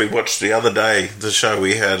the act we watched the other day, the show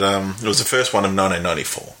we had, it was the first one of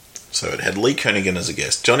 1994. So it had Lee Kernaghan as a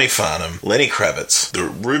guest, Johnny Farnham, Lenny Kravitz, the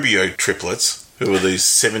Rubio triplets, who were these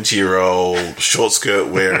 70-year-old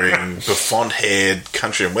short-skirt-wearing, befont-haired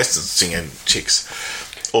country and western singing chicks.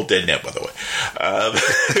 All dead now, by the way.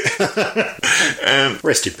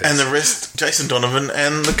 Rest in peace. And the rest, Jason Donovan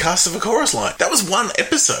and the cast of A Chorus Line. That was one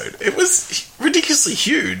episode. It was ridiculously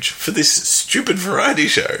huge for this stupid variety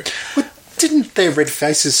show. Didn't their Red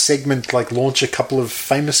Faces segment launch a couple of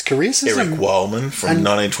famous careers? Eric Wildman from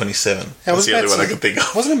 1927. That's the only one I can think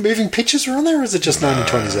of. Wasn't it Moving Pictures were on there, or is it just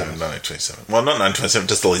 1927? 1927. Well, not 1927,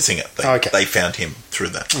 just the lead singer. They found him through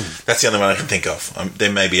that. That's the only one I can think of.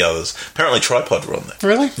 There may be others. Apparently Tripod were on there.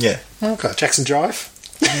 Really? Yeah. Okay. Jackson Jive?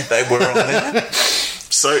 Yeah, they were on there.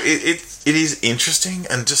 So it is interesting,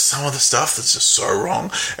 and just some of the stuff that's just so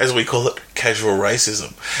wrong, as we call it, casual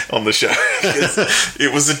racism on the show.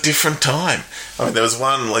 It was a different time. I mean, there was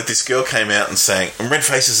one, this girl came out and sang, and Red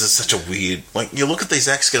Faces is such a weird, you look at these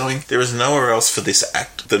acts going, there is nowhere else for this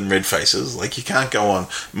act than Red Faces. You can't go on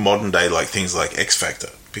modern day things like X Factor,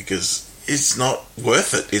 because it's not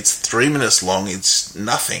worth it. It's 3 minutes long. It's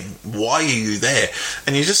nothing. Why are you there?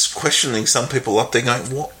 And you're just questioning some people up there going,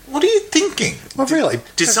 what are you thinking? Well, really?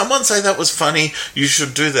 Did someone say that was funny? You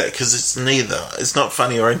should do that, because it's neither. It's not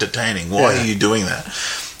funny or entertaining. Why are you doing that?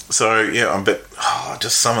 So, yeah,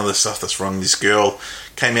 just some of the stuff that's wrong. This girl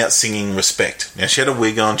came out singing Respect. Now, she had a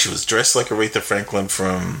wig on. She was dressed like Aretha Franklin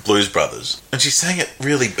from Blues Brothers. And she sang it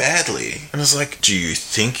really badly. And I was like, do you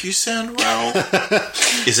think you sound well?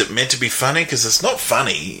 Is it meant to be funny? Because it's not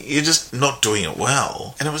funny. You're just not doing it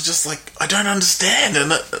well. And it was just I don't understand.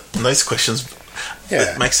 And those questions...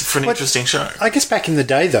 Yeah. It makes it for an interesting show. I guess back in the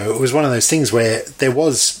day, though, it was one of those things where there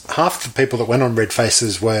was half the people that went on Red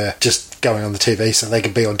Faces were just going on the TV so they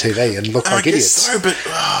could be on TV and look like idiots. I guess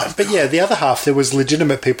so, but yeah, the other half, there was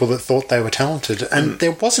legitimate people that thought they were talented, and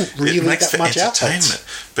there wasn't really that much entertainment.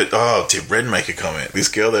 But, did Red make a comment? This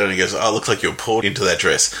girl there, and he goes, looked like you were poured into that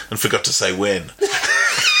dress, and forgot to say when.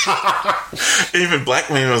 Even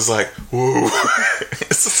Blackman was like, whoa.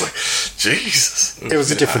 It's just Jesus. It was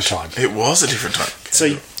a different time. It was a different time.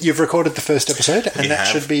 So you've recorded the first episode, and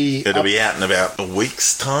should be... It'll be out in about a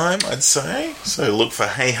week's time, I'd say. So look for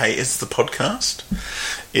Hey Hey, It's the Podcast.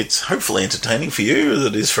 It's hopefully entertaining for you as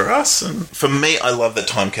it is for us. And for me, I love the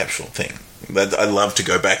time capsule thing. I love to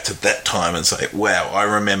go back to that time and say, wow, I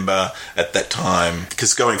remember at that time.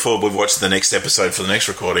 Because going forward, we've watched the next episode for the next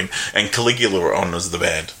recording, and Caligula were on as the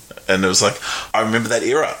band. And it was I remember that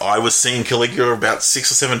era. I was seeing Caligula about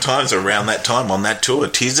 6 or 7 times around that time on that tour.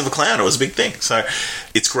 Tears of a Clown, it was a big thing. So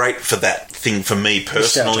it's great for that thing for me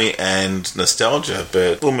personally and nostalgia.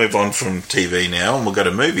 But we'll move on from TV now and we'll go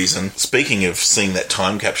to movies. And speaking of seeing that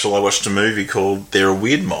time capsule, I watched a movie called They're a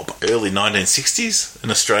Weird Mob. Early 1960s,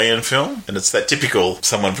 an Australian film. And it's that typical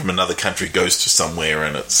someone from another country goes to somewhere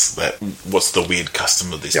and it's that, what's the weird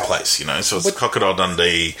custom of this place, So it's Crocodile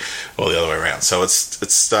Dundee or the other way around. So it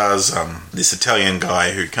stars this Italian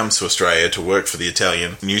guy who comes to Australia to work for the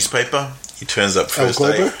Italian newspaper He turns up first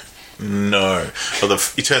day. No. Well,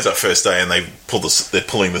 he turns up first day and they're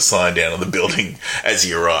pulling the sign down on the building as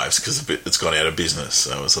he arrives because it's gone out of business.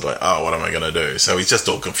 So it's like, oh, what am I going to do? So he's just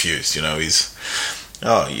all confused, you know.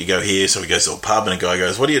 You go here. So he goes to a pub and a guy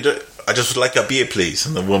goes, what do you do? I just would like a beer, please.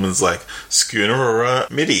 And the woman's like, schooner or a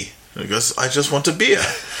midi? And he goes, I just want a beer.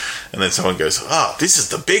 And then someone goes, this is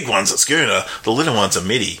the big one's a schooner, the little one's a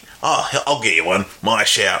midi. I'll get you one, my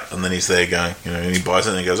shout. And then he's there going, you know, and he buys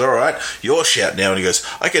it and he goes, all right, your shout now. And he goes,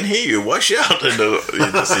 I can hear you, why shout? And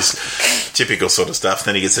just this typical sort of stuff.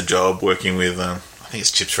 Then he gets a job working with, I think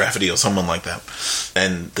it's Chips Rafferty or someone like that.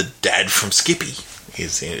 And the dad from Skippy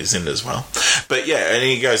is in it as well. But yeah, and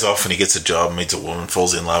he goes off and he gets a job, meets a woman,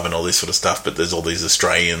 falls in love and all this sort of stuff. But there's all these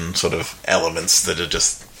Australian sort of elements that are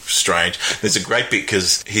just strange. There's a great bit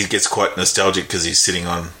because he gets quite nostalgic because he's sitting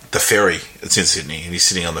on the ferry. It's in Sydney and he's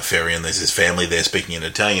sitting on the ferry and there's his family there speaking in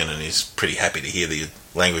Italian and he's pretty happy to hear the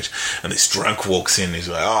language. And this drunk walks in and he's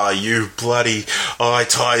like, you bloody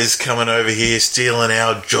Thais coming over here stealing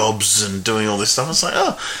our jobs and doing all this stuff. It's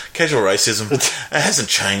like, casual racism. It hasn't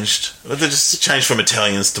changed. They just changed from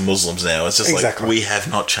Italians to Muslims now. It's just like, we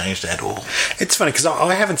have not changed at all. It's funny because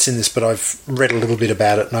I haven't seen this, but I've read a little bit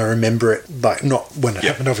about it and I remember it, like, not when it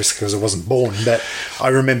happened, obviously, because I wasn't born, but I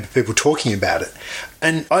remember people talking about it.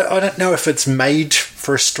 And I don't know if it's made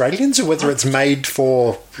for Australians or whether it's made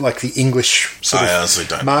for like the English sort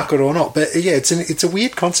of market or not. But yeah, it's a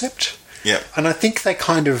weird concept. Yeah. And I think they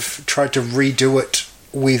kind of tried to redo it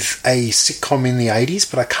with a sitcom in the 80s,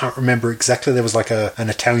 but I can't remember exactly. There was like an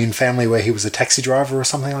Italian family where he was a taxi driver or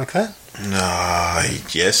something like that.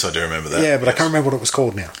 Yes, I do remember that. Yeah, but I can't remember what it was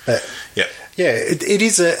called now. But yeah, it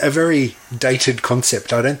is a very dated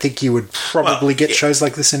concept. I don't think you would probably get shows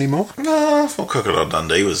like this anymore. No, well, Crocodile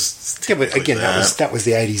Dundee was... Yeah, but again, that was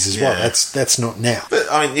the 80s as well. That's not now. But,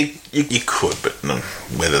 I mean, you could, but no,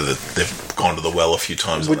 whether they've gone to the well a few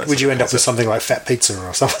times... Would you end up with something like Fat Pizza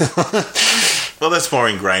or something like that? Well, that's more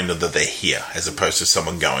ingrained that they're here, as opposed to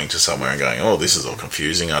someone going to somewhere and going, this is all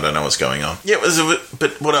confusing, I don't know what's going on. Yeah,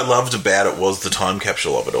 but what I loved about it was the time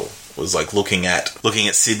capsule of it all. Was like looking at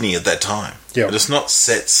Sydney at that time. Yeah. But it's not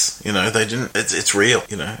sets, you know, they didn't, it's real,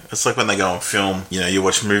 you know. It's like when they go and film, you know, you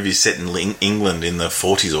watch movies set in England in the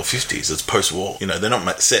 40s or 50s, it's post-war. You know, they're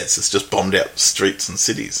not sets, it's just bombed out streets and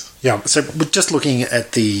cities. Yeah, so just looking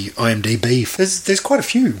at the IMDb, there's quite a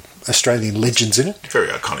few Australian legends in it. Very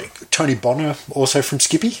iconic. Tony Bonner, also from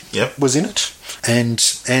Skippy, was in it. And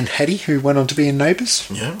Anne Hattie, who went on to be in Neighbours.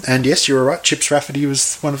 Yeah. And yes, you were right, Chips Rafferty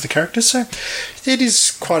was one of the characters. So it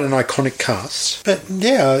is quite an iconic cast. But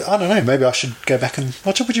yeah, I don't know, maybe I should go back and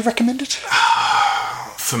watch it. Would you recommend it?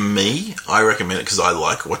 For me, I recommend it because I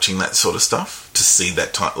like watching that sort of stuff. To see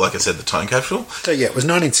that time, like I said, the time capsule. So yeah, it was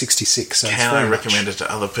 1966. So can I recommend it to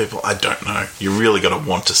other people? I don't know. You really got to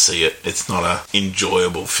want to see it. It's not a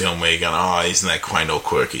enjoyable film where you're going, isn't that quaint or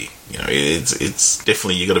quirky? You know, it's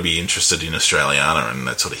definitely, you got to be interested in Australiana and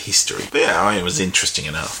that sort of history. But yeah, I mean, it was interesting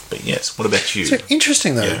enough. But yes, what about you? So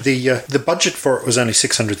interesting though, the budget for it was only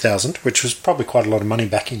 $600,000, which was probably quite a lot of money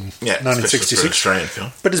back in 1966. For an Australian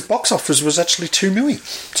film. But his box office was actually $2 million,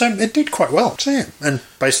 so it did quite well. So yeah, and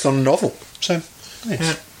based on a novel. So yes.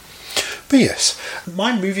 Yeah. But yes,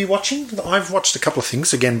 my movie watching, I've watched a couple of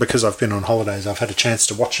things, again, because I've been on holidays, I've had a chance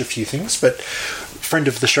to watch a few things, but a friend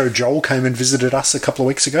of the show, Joel, came and visited us a couple of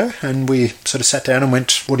weeks ago, and we sort of sat down and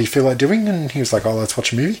went, what do you feel like doing? And he was like, let's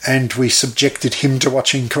watch a movie. And we subjected him to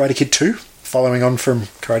watching Karate Kid 2, following on from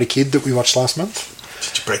Karate Kid that we watched last month.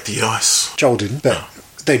 Did you break the ice? Joel didn't, but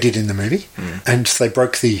they did in the movie. And they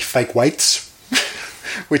broke the fake weights.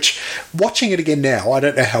 Which, watching it again now, I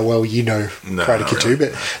don't know how well you know Karate Kid 2,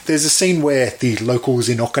 but there's a scene where the locals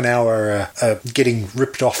in Okinawa are getting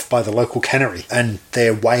ripped off by the local cannery, and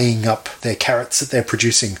they're weighing up their carrots that they're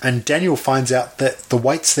producing. And Daniel finds out that the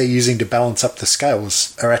weights they're using to balance up the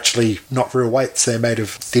scales are actually not real weights, they're made of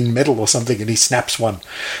thin metal or something, and he snaps one.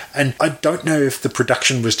 And I don't know if the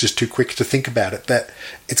production was just too quick to think about it, but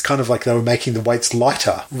it's kind of like they were making the weights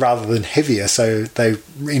lighter rather than heavier, so they,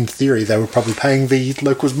 in theory, they were probably paying the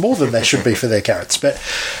locals more than they should be for their carrots. But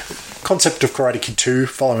concept of Karate Kid 2,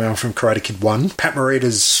 following on from Karate Kid 1, Pat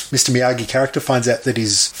Morita's Mr. Miyagi character finds out that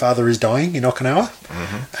his father is dying in Okinawa,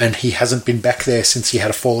 and he hasn't been back there since he had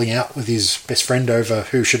a falling out with his best friend over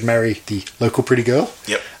who should marry the local pretty girl.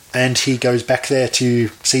 Yep. And he goes back there to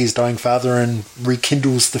see his dying father and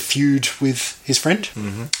rekindles the feud with his friend.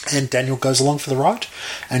 And Daniel goes along for the ride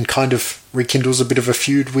and kind of rekindles a bit of a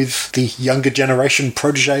feud with the younger generation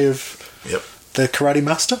protege of the karate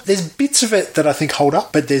master. There's bits of it that I think hold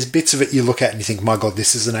up, but there's bits of it you look at and you think, my God,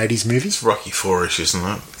 this is an 80s movie. It's Rocky 4-ish, isn't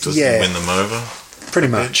it? Doesn't he win them over? Pretty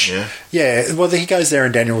much. Yeah. Well, he goes there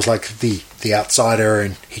and Daniel's like the the outsider,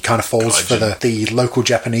 and he kind of falls for the local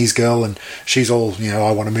Japanese girl, and she's all,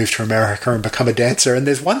 I want to move to America and become a dancer. And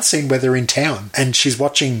there's one scene where they're in town, and she's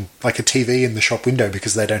watching like a TV in the shop window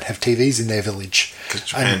because they don't have TVs in their village. Because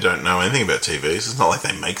Japan don't know anything about TVs. It's not like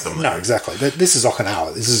they make them. No, exactly. This is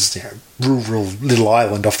Okinawa. This is rural little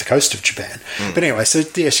island off the coast of Japan. But anyway, so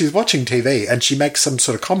she's watching TV, and she makes some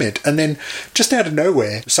sort of comment, and then just out of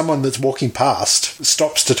nowhere, someone that's walking past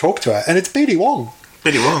stops to talk to her, and it's BD Wong.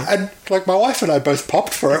 BD Wong. And like my wife and I both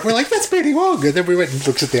popped for it. We're like, that's BD Wong. And then we went and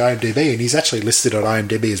looked at the IMDb, and he's actually listed on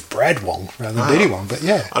IMDb as Brad Wong rather than BD Wong. But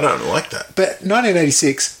yeah, I don't like that. But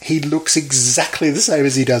 1986, he looks exactly the same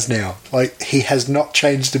as he does now. Like, he has not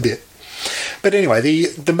changed a bit. But anyway,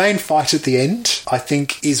 the main fight at the end, I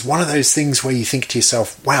think, is one of those things where you think to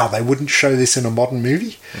yourself, wow, they wouldn't show this in a modern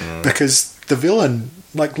movie, because the villain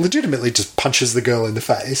like legitimately just punches the girl in the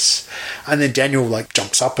face, and then Daniel like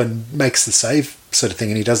jumps up and makes the save sort of thing,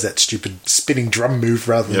 and he does that stupid spinning drum move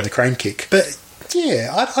rather than the crane kick. But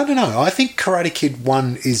yeah, I don't know. I think Karate Kid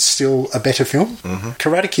 1 is still a better film.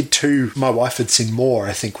 Karate Kid 2, my wife had seen more,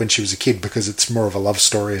 I think, when she was a kid, because it's more of a love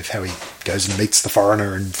story of how he goes and meets the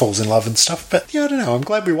foreigner and falls in love and stuff. But yeah, I don't know. I'm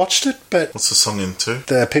glad we watched it. But what's the song in 2?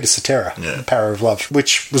 The Peter Cetera, The Power of Love,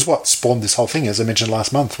 which was what spawned this whole thing. As I mentioned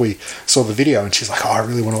last month, we saw the video and she's like, I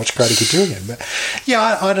really want to watch Karate Kid 2 again. But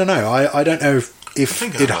yeah, I don't know. I don't know if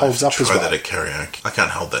it holds up as well. Try that at karaoke. I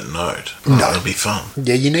can't hold that note. No. It'll be fun.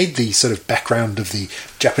 Yeah, you need the sort of background of the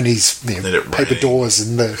Japanese paper doors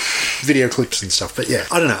and the video clips and stuff. But yeah,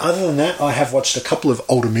 I don't know. Other than that, I have watched a couple of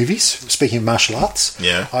older movies. Speaking of martial arts,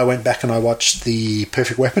 I went back and I watched The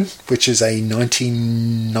Perfect Weapon, which is a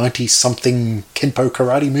 1990-something Kenpo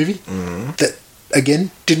karate movie that,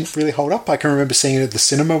 again, didn't really hold up. I can remember seeing it at the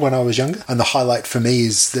cinema when I was younger, and the highlight for me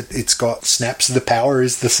is that it's got Snaps the Power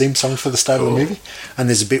is the theme song for the start of the movie, and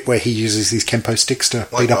there's a bit where he uses these Kenpo sticks to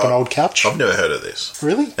beat up an old couch. I've never heard of this.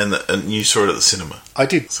 Really? And you saw it at the cinema? I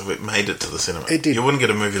did. So it made it to the cinema? It did. You wouldn't get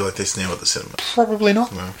a movie like this now at the cinema? Probably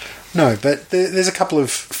not. No, but there's a couple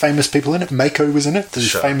of famous people in it. Mako was in it. The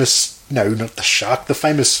famous... No, not the shark. The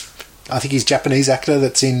famous... I think he's Japanese actor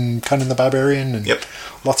that's in Conan the Barbarian and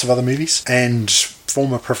lots of other movies. And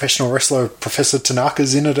former professional wrestler Professor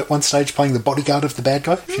Tanaka's in it at one stage, playing the bodyguard of the bad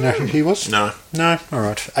guy, if you know who he was. No. All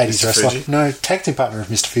right. 80s Mr. wrestler. Fuji? No, tag team partner of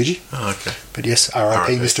Mr. Fuji. Oh, okay. But yes,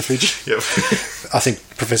 R.I.P. Mr. Fuji. Yep. I think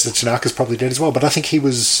Professor Tanaka's probably dead as well, but I think he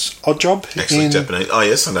was Oddjob. Actually Japanese. Oh,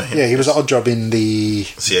 yes, I know him. Yeah, he was Oddjob in the...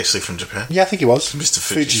 Is he actually from Japan? Yeah, I think he was. Mr.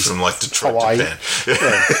 Fuji's from, like, Detroit, Hawaii. Japan.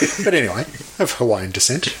 But anyway, of Hawaiian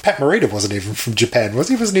descent. Pat Morita wasn't even from Japan, was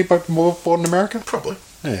he? Wasn't he born in America? Probably.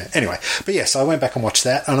 Yeah, anyway, but yes, I went back and watched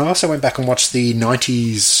that, and I also went back and watched the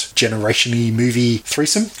 90s generation-y movie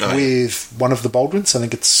Threesome with one of the Baldwins. I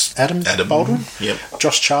think it's Adam Baldwin,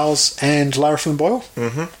 Josh Charles, and Lara Flynn Boyle.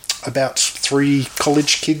 About 3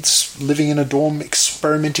 college kids living in a dorm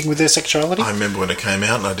experimenting with their sexuality. I remember when it came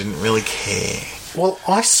out, and I didn't really care. Well,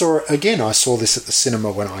 I saw this at the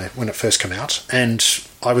cinema when it first came out, and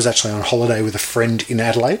I was actually on holiday with a friend in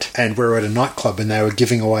Adelaide, and we were at a nightclub, and they were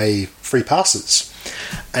giving away free passes.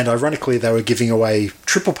 And ironically, they were giving away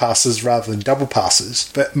triple passes rather than double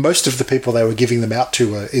passes. But most of the people they were giving them out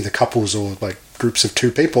to were either couples or like groups of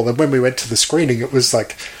 2 people. And when we went to the screening, it was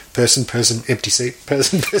like person, empty seat,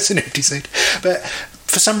 person, empty seat. But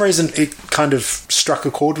for some reason, it kind of struck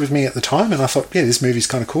a chord with me at the time, and I thought, yeah, this movie's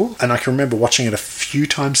kind of cool. And I can remember watching it a few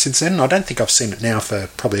times since then. I don't think I've seen it now for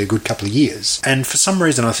probably a good couple of years. And for some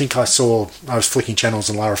reason, I think I was flicking channels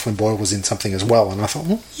and Lara Flynn Boyle was in something as well, and I thought,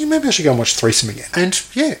 well, yeah, maybe I should go and watch Threesome again. And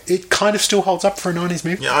yeah, it kind of still holds up for a 90s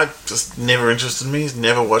movie. Yeah, I just never interested me,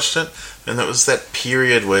 never watched it. And that was that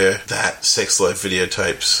period where that Sex Life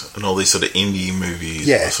videotapes and all these sort of indie movies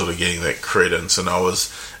were sort of getting that credence, and I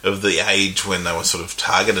was of the age when they were sort of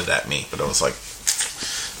targeted at me, but I was like,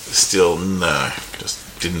 still, no, just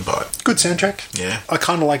didn't buy it. Good soundtrack. Yeah. I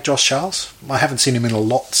kind of like Josh Charles. I haven't seen him in a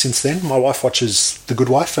lot since then. My wife watches The Good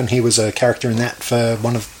Wife, and he was a character in that for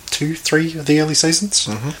one of 2, 3 of the early seasons.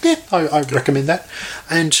 Yeah, I recommend that.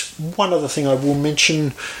 And one other thing I will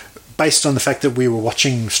mention, based on the fact that we were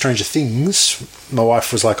watching Stranger Things, my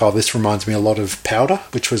wife was like, oh, this reminds me a lot of Powder,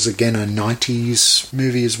 which was, again, a 90s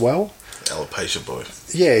movie as well. Alopecia boy.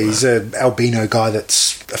 Yeah, he's an albino guy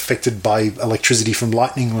that's affected by electricity from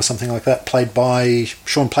lightning or something like that, played by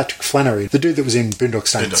Sean Patrick Flannery, the dude that was in Boondock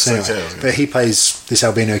Saints. But he plays this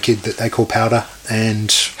albino kid that they call Powder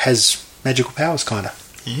and has magical powers, kind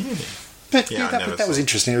of. Yeah. But that was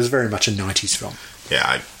interesting. It was very much a 90s film.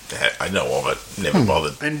 Yeah, I know of it. Never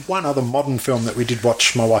bothered. And one other modern film that we did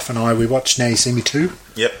watch, my wife and I, we watched Now You See Me Too.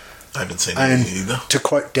 Yep. I haven't seen it either. To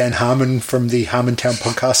quote Dan Harmon from the Harmontown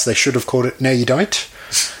podcast, they should have called it Now You Don't.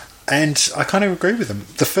 And I kind of agree with them.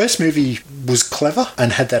 The first movie was clever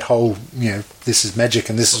and had that whole, this is magic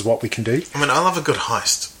and this is what we can do. I mean, I love a good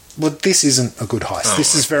heist. Well, this isn't a good heist.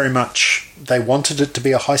 This is very much, they wanted it to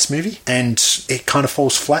be a heist movie, and it kind of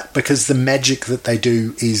falls flat because the magic that they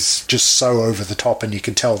do is just so over the top, and you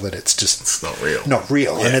can tell that it's not real. Not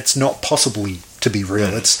real, and it's not possibly to be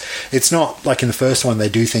real. It's not like in the first one they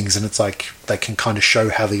do things and it's like they can kind of show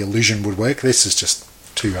how the illusion would work. This is just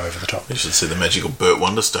too over the top. You should see the magical Burt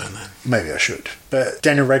Wonderstone then. Maybe I should. But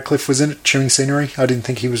Daniel Radcliffe was in it, chewing scenery. I didn't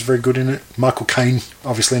think he was very good in it. Michael Caine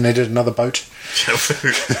obviously needed another boat.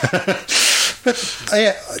 But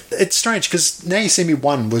it's strange because Now You See Me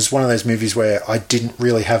 1 was one of those movies where I didn't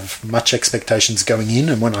really have much expectations going in,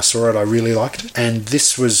 and when I saw it I really liked it. And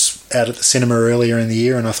this was out at the cinema earlier in the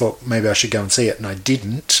year and I thought maybe I should go and see it, and I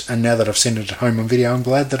didn't. And now that I've seen it at home on video, I'm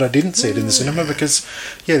glad that I didn't see it in the cinema because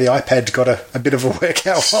the iPad got a bit of a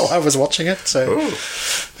workout while I was watching it. So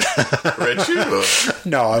Red you?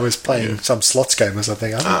 No, I was playing some slots game or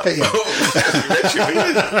something. So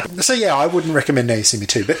I wouldn't recommend Now You See Me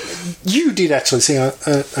 2, but you did actually see a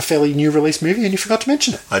fairly new release movie and you forgot to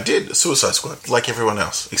mention it. I did. Suicide Squad, like everyone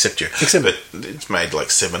else, except you. But it's made like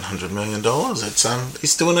 $700 million.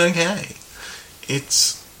 It's doing okay.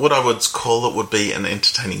 It's what I would call it would be an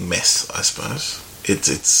entertaining mess, I suppose.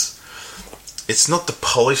 It's not the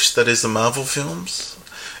polish that is the Marvel films.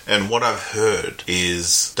 And what I've heard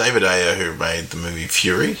is David Ayer, who made the movie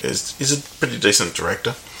Fury, is a pretty decent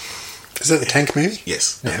director. Is that the tank movie?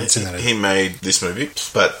 Yes. Yeah, I haven't seen that either. He made this movie,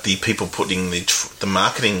 but the people putting the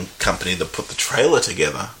marketing company that put the trailer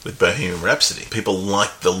together with Bohemian Rhapsody, people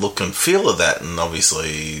like the look and feel of that, and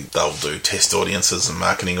obviously they'll do test audiences and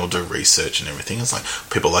marketing will do research and everything. It's like,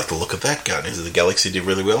 people like the look of that. Guardians of the Galaxy did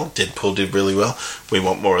really well. Deadpool did really well. We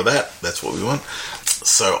want more of that. That's what we want.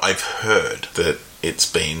 So I've heard that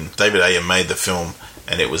David Ayer made the film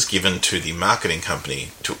and it was given to the marketing company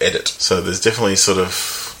to edit. So there's definitely sort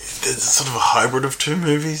of a hybrid of two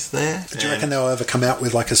movies there. Do you reckon they'll ever come out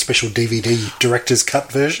with like a special DVD director's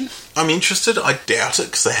cut version? I'm interested. I doubt it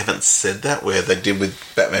because they haven't said that where they did with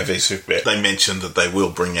Batman v Superman. They mentioned that they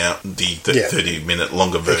will bring out the 30-minute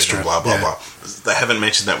longer version, extra, blah, blah, blah. They haven't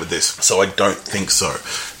mentioned that with this, so I don't think so.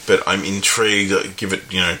 But I'm intrigued. Give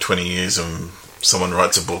it 20 years and someone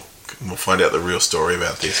writes a book. We'll find out the real story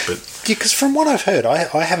about this. But because from what I've heard,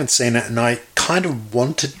 I haven't seen it, and I kind of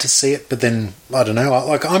wanted to see it, but then I don't know.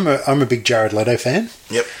 I'm a big Jared Leto fan.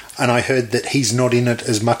 Yep. And I heard that he's not in it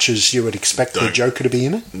as much as you would expect the Joker to be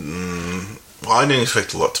in it. Well, I didn't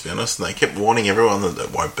expect a lot, to be honest, and they kept warning everyone that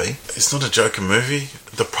it won't be. It's not a Joker movie.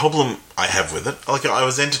 The problem I have with it, I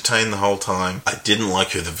was entertained the whole time. I didn't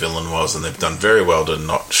like who the villain was, and they've done very well to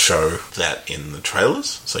not show that in the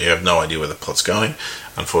trailers, so you have no idea where the plot's going.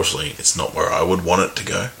 Unfortunately, it's not where I would want it to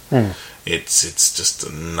go. It's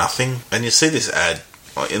just nothing. And you see this ad,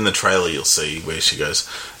 in the trailer you'll see where she goes,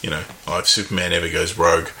 if Superman ever goes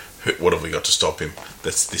rogue, what have we got to stop him?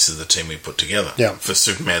 This is the team we put together. Yeah. For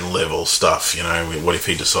Superman level stuff, what if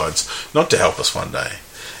he decides not to help us one day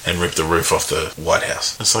and rip the roof off the White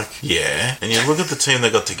House? It's like, yeah. And you look at the team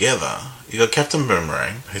they got together. You got Captain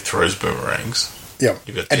Boomerang, who throws boomerangs. Yeah,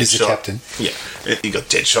 and he's the captain. Yeah, you got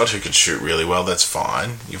Deadshot, who can shoot really well. That's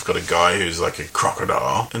fine. You've got a guy who's like a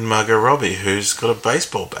crocodile, and Margot Robbie, who's got a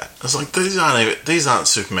baseball bat. It's like these aren't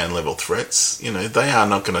Superman level threats. They are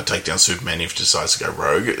not going to take down Superman if he decides to go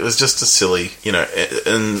rogue. It was just a silly,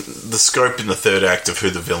 and the scope in the third act of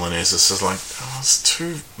who the villain is just like, it's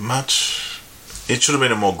too much. It should have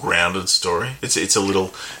been a more grounded story. It's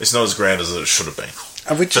not as grounded as it should have been.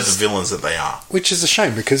 But the villains that they are. Which is a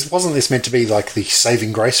shame, because wasn't this meant to be like the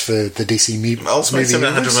saving grace for the DC movie? Well, it's made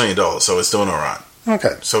 $700 million, so it's doing alright.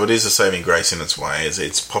 Okay. So it is a saving grace in its way.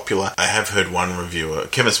 It's popular. I have heard one reviewer,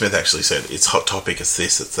 Kevin Smith actually said, it's Hot Topic, it's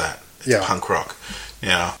this, it's that. It's punk rock.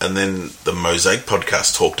 Now, and then the Mosaic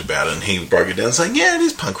podcast talked about it, and he broke it down saying, yeah, it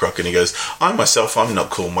is punk rock. And he goes, I'm not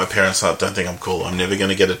cool. My parents don't think I'm cool. I'm never going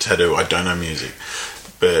to get a tattoo. I don't know music.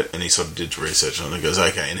 And he sort of did research on it and he goes,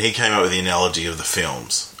 okay. And he came up with the analogy of the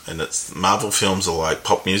films. And it's Marvel films are like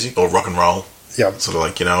pop music or rock and roll. Yeah. Sort of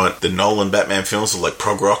like, the Nolan Batman films are like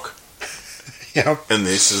prog rock. Yeah. And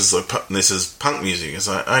this is punk music. It's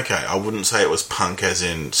like, okay, I wouldn't say it was punk as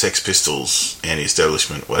in Sex Pistols,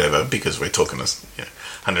 Anti-Establishment, whatever, because we're talking a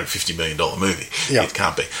 $150 million movie. Yeah. It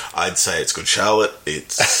can't be. I'd say it's Good Charlotte.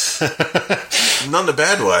 It's not in a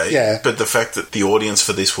bad way, but the fact that the audience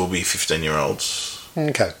for this will be 15-year-olds.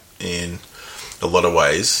 Okay. In a lot of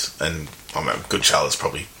ways, and Good Charlotte's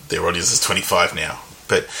probably, their audience is 25 now,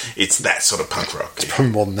 but it's that sort of punk rock. It's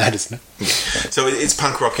probably more than that, isn't it? Yeah. So it's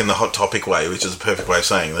punk rock in the Hot Topic way, which is a perfect way of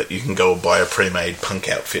saying that you can go buy a pre-made punk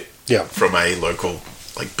outfit from a local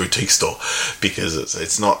like boutique store, because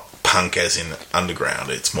it's not punk as in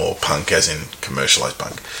underground, it's more punk as in commercialised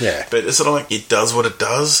punk. Yeah. But it's sort of like, it does what it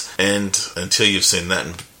does, and until you've seen that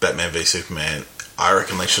in Batman v Superman, I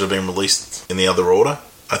reckon they should have been released in the other order.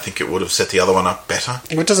 I think it would have set the other one up better.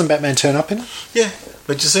 Well, doesn't Batman turn up in it? Yeah,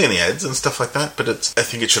 but you see in the ads and stuff like that, but I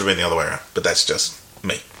think it should have been the other way around, but that's just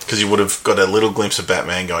me. Because you would have got a little glimpse of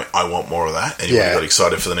Batman going, I want more of that, and you would have got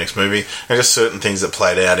excited for the next movie. And just certain things that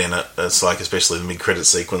played out in it, it's like, especially the mid-credit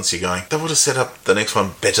sequence, you're going, that would have set up the next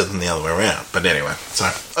one better than the other way around. But anyway, so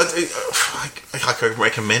I could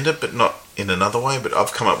recommend it, but not in another way. But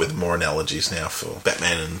I've come up with more analogies now for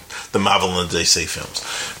Batman and the Marvel and the DC films.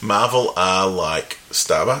 Marvel are like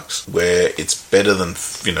Starbucks, where it's better than,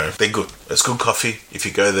 they're good. It's good coffee. If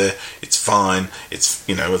you go there, it's fine. It's,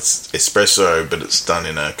 it's espresso, but it's done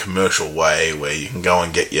in a commercial way where you can go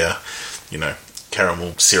and get your,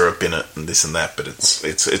 caramel syrup in it and this and that, but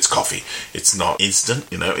it's coffee. It's not instant,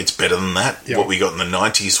 it's better than that. Yep. What we got in the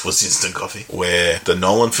 90s was instant coffee, where the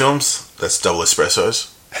Nolan films, that's double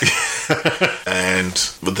espressos. And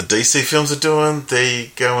what the DC films are doing,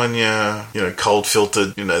 they go in your cold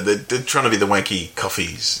filtered, they're trying to be the wanky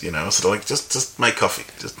coffees, sort of like just make coffee.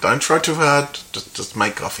 Just don't try too hard, just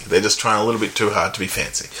make coffee. They're just trying a little bit too hard to be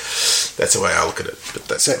fancy. That's the way I look at it. But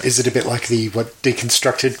that's so is it a bit like the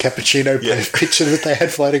deconstructed cappuccino picture that they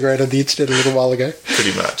had floating around on the internet a little while ago?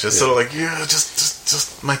 Pretty much. It's sort of like,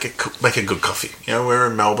 just make a good coffee. We're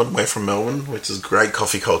in Melbourne, we're from Melbourne, which is great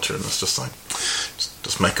coffee culture, and it's just like,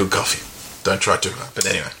 just make good coffee. Don't try too hard. But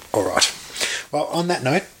anyway. All right. Well, on that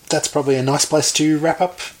note, that's probably a nice place to wrap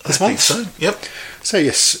up this month. I think so, yep. So,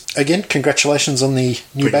 yes, again, congratulations on the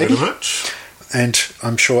new baby. Thank you very much. And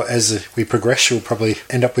I'm sure as we progress, you'll probably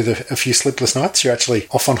end up with a few sleepless nights. You're actually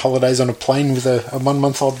off on holidays on a plane with a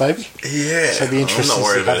 1-month-old baby. Yeah. So it'll be interesting I'm not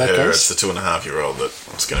worried to see how about that her. goes. It's the 2.5-year-old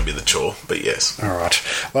that's going to be the chore, but yes. All right.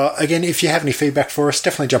 Well, again, if you have any feedback for us,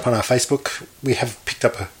 definitely jump on our Facebook. We have picked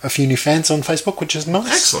up a few new fans on Facebook, which is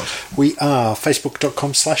nice. Excellent. We are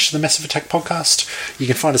facebook.com/The Massive Attack Podcast. You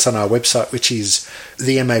can find us on our website, which is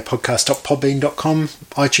themapodcast.podbean.com,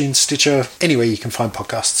 iTunes, Stitcher, anywhere you can find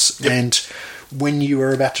podcasts. Yep. And when you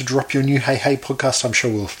are about to drop your new Hey Hey podcast, I'm sure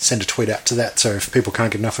we'll send a tweet out to that. So if people can't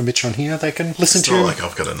get enough of Mitch on here, they can listen to It's not like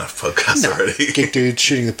I've got enough podcasts already. Geekdudes,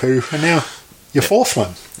 Shooting the Poo, and now your fourth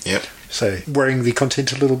one. Yep. So wearing the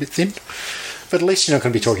content a little bit thin. But at least you're not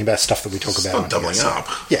going to be talking about stuff that we talk about. Not doubling up.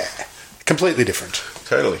 Yeah. Completely different.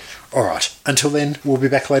 Totally. All right. Until then, we'll be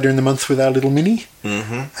back later in the month with our little mini.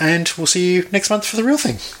 Mm-hmm. And we'll see you next month for the real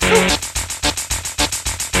thing.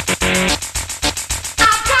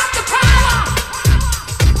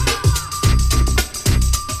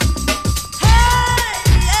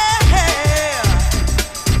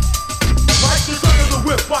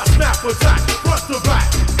 Attack, front to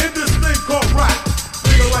back, in this thing called rap.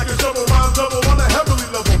 Nigga like a double rhyme double on a heavily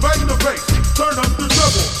level. Bang the bass, turn up the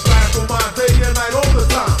treble. Blast on my day and night all the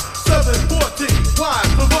time. 714, wise,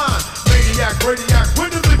 divine. Maniac, radiac,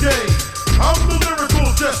 winning the game. I'm the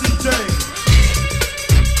lyrical Jesse James.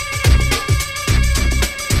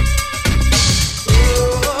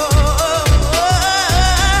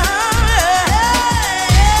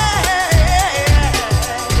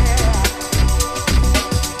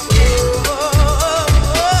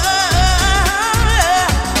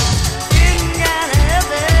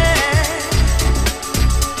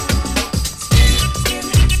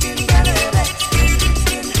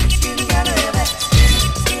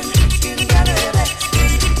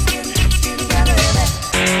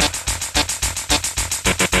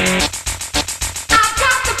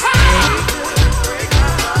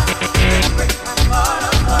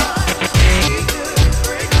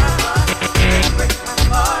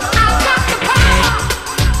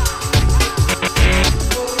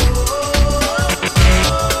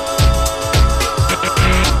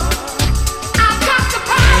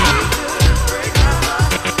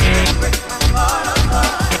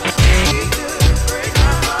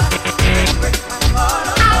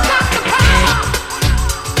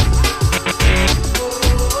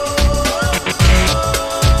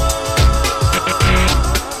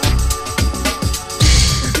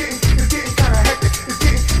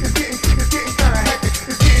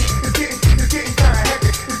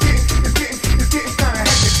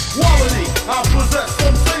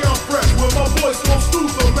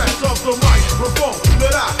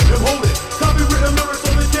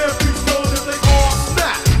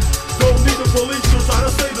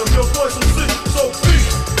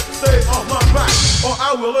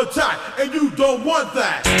 I will attack, and you don't want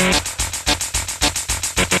that.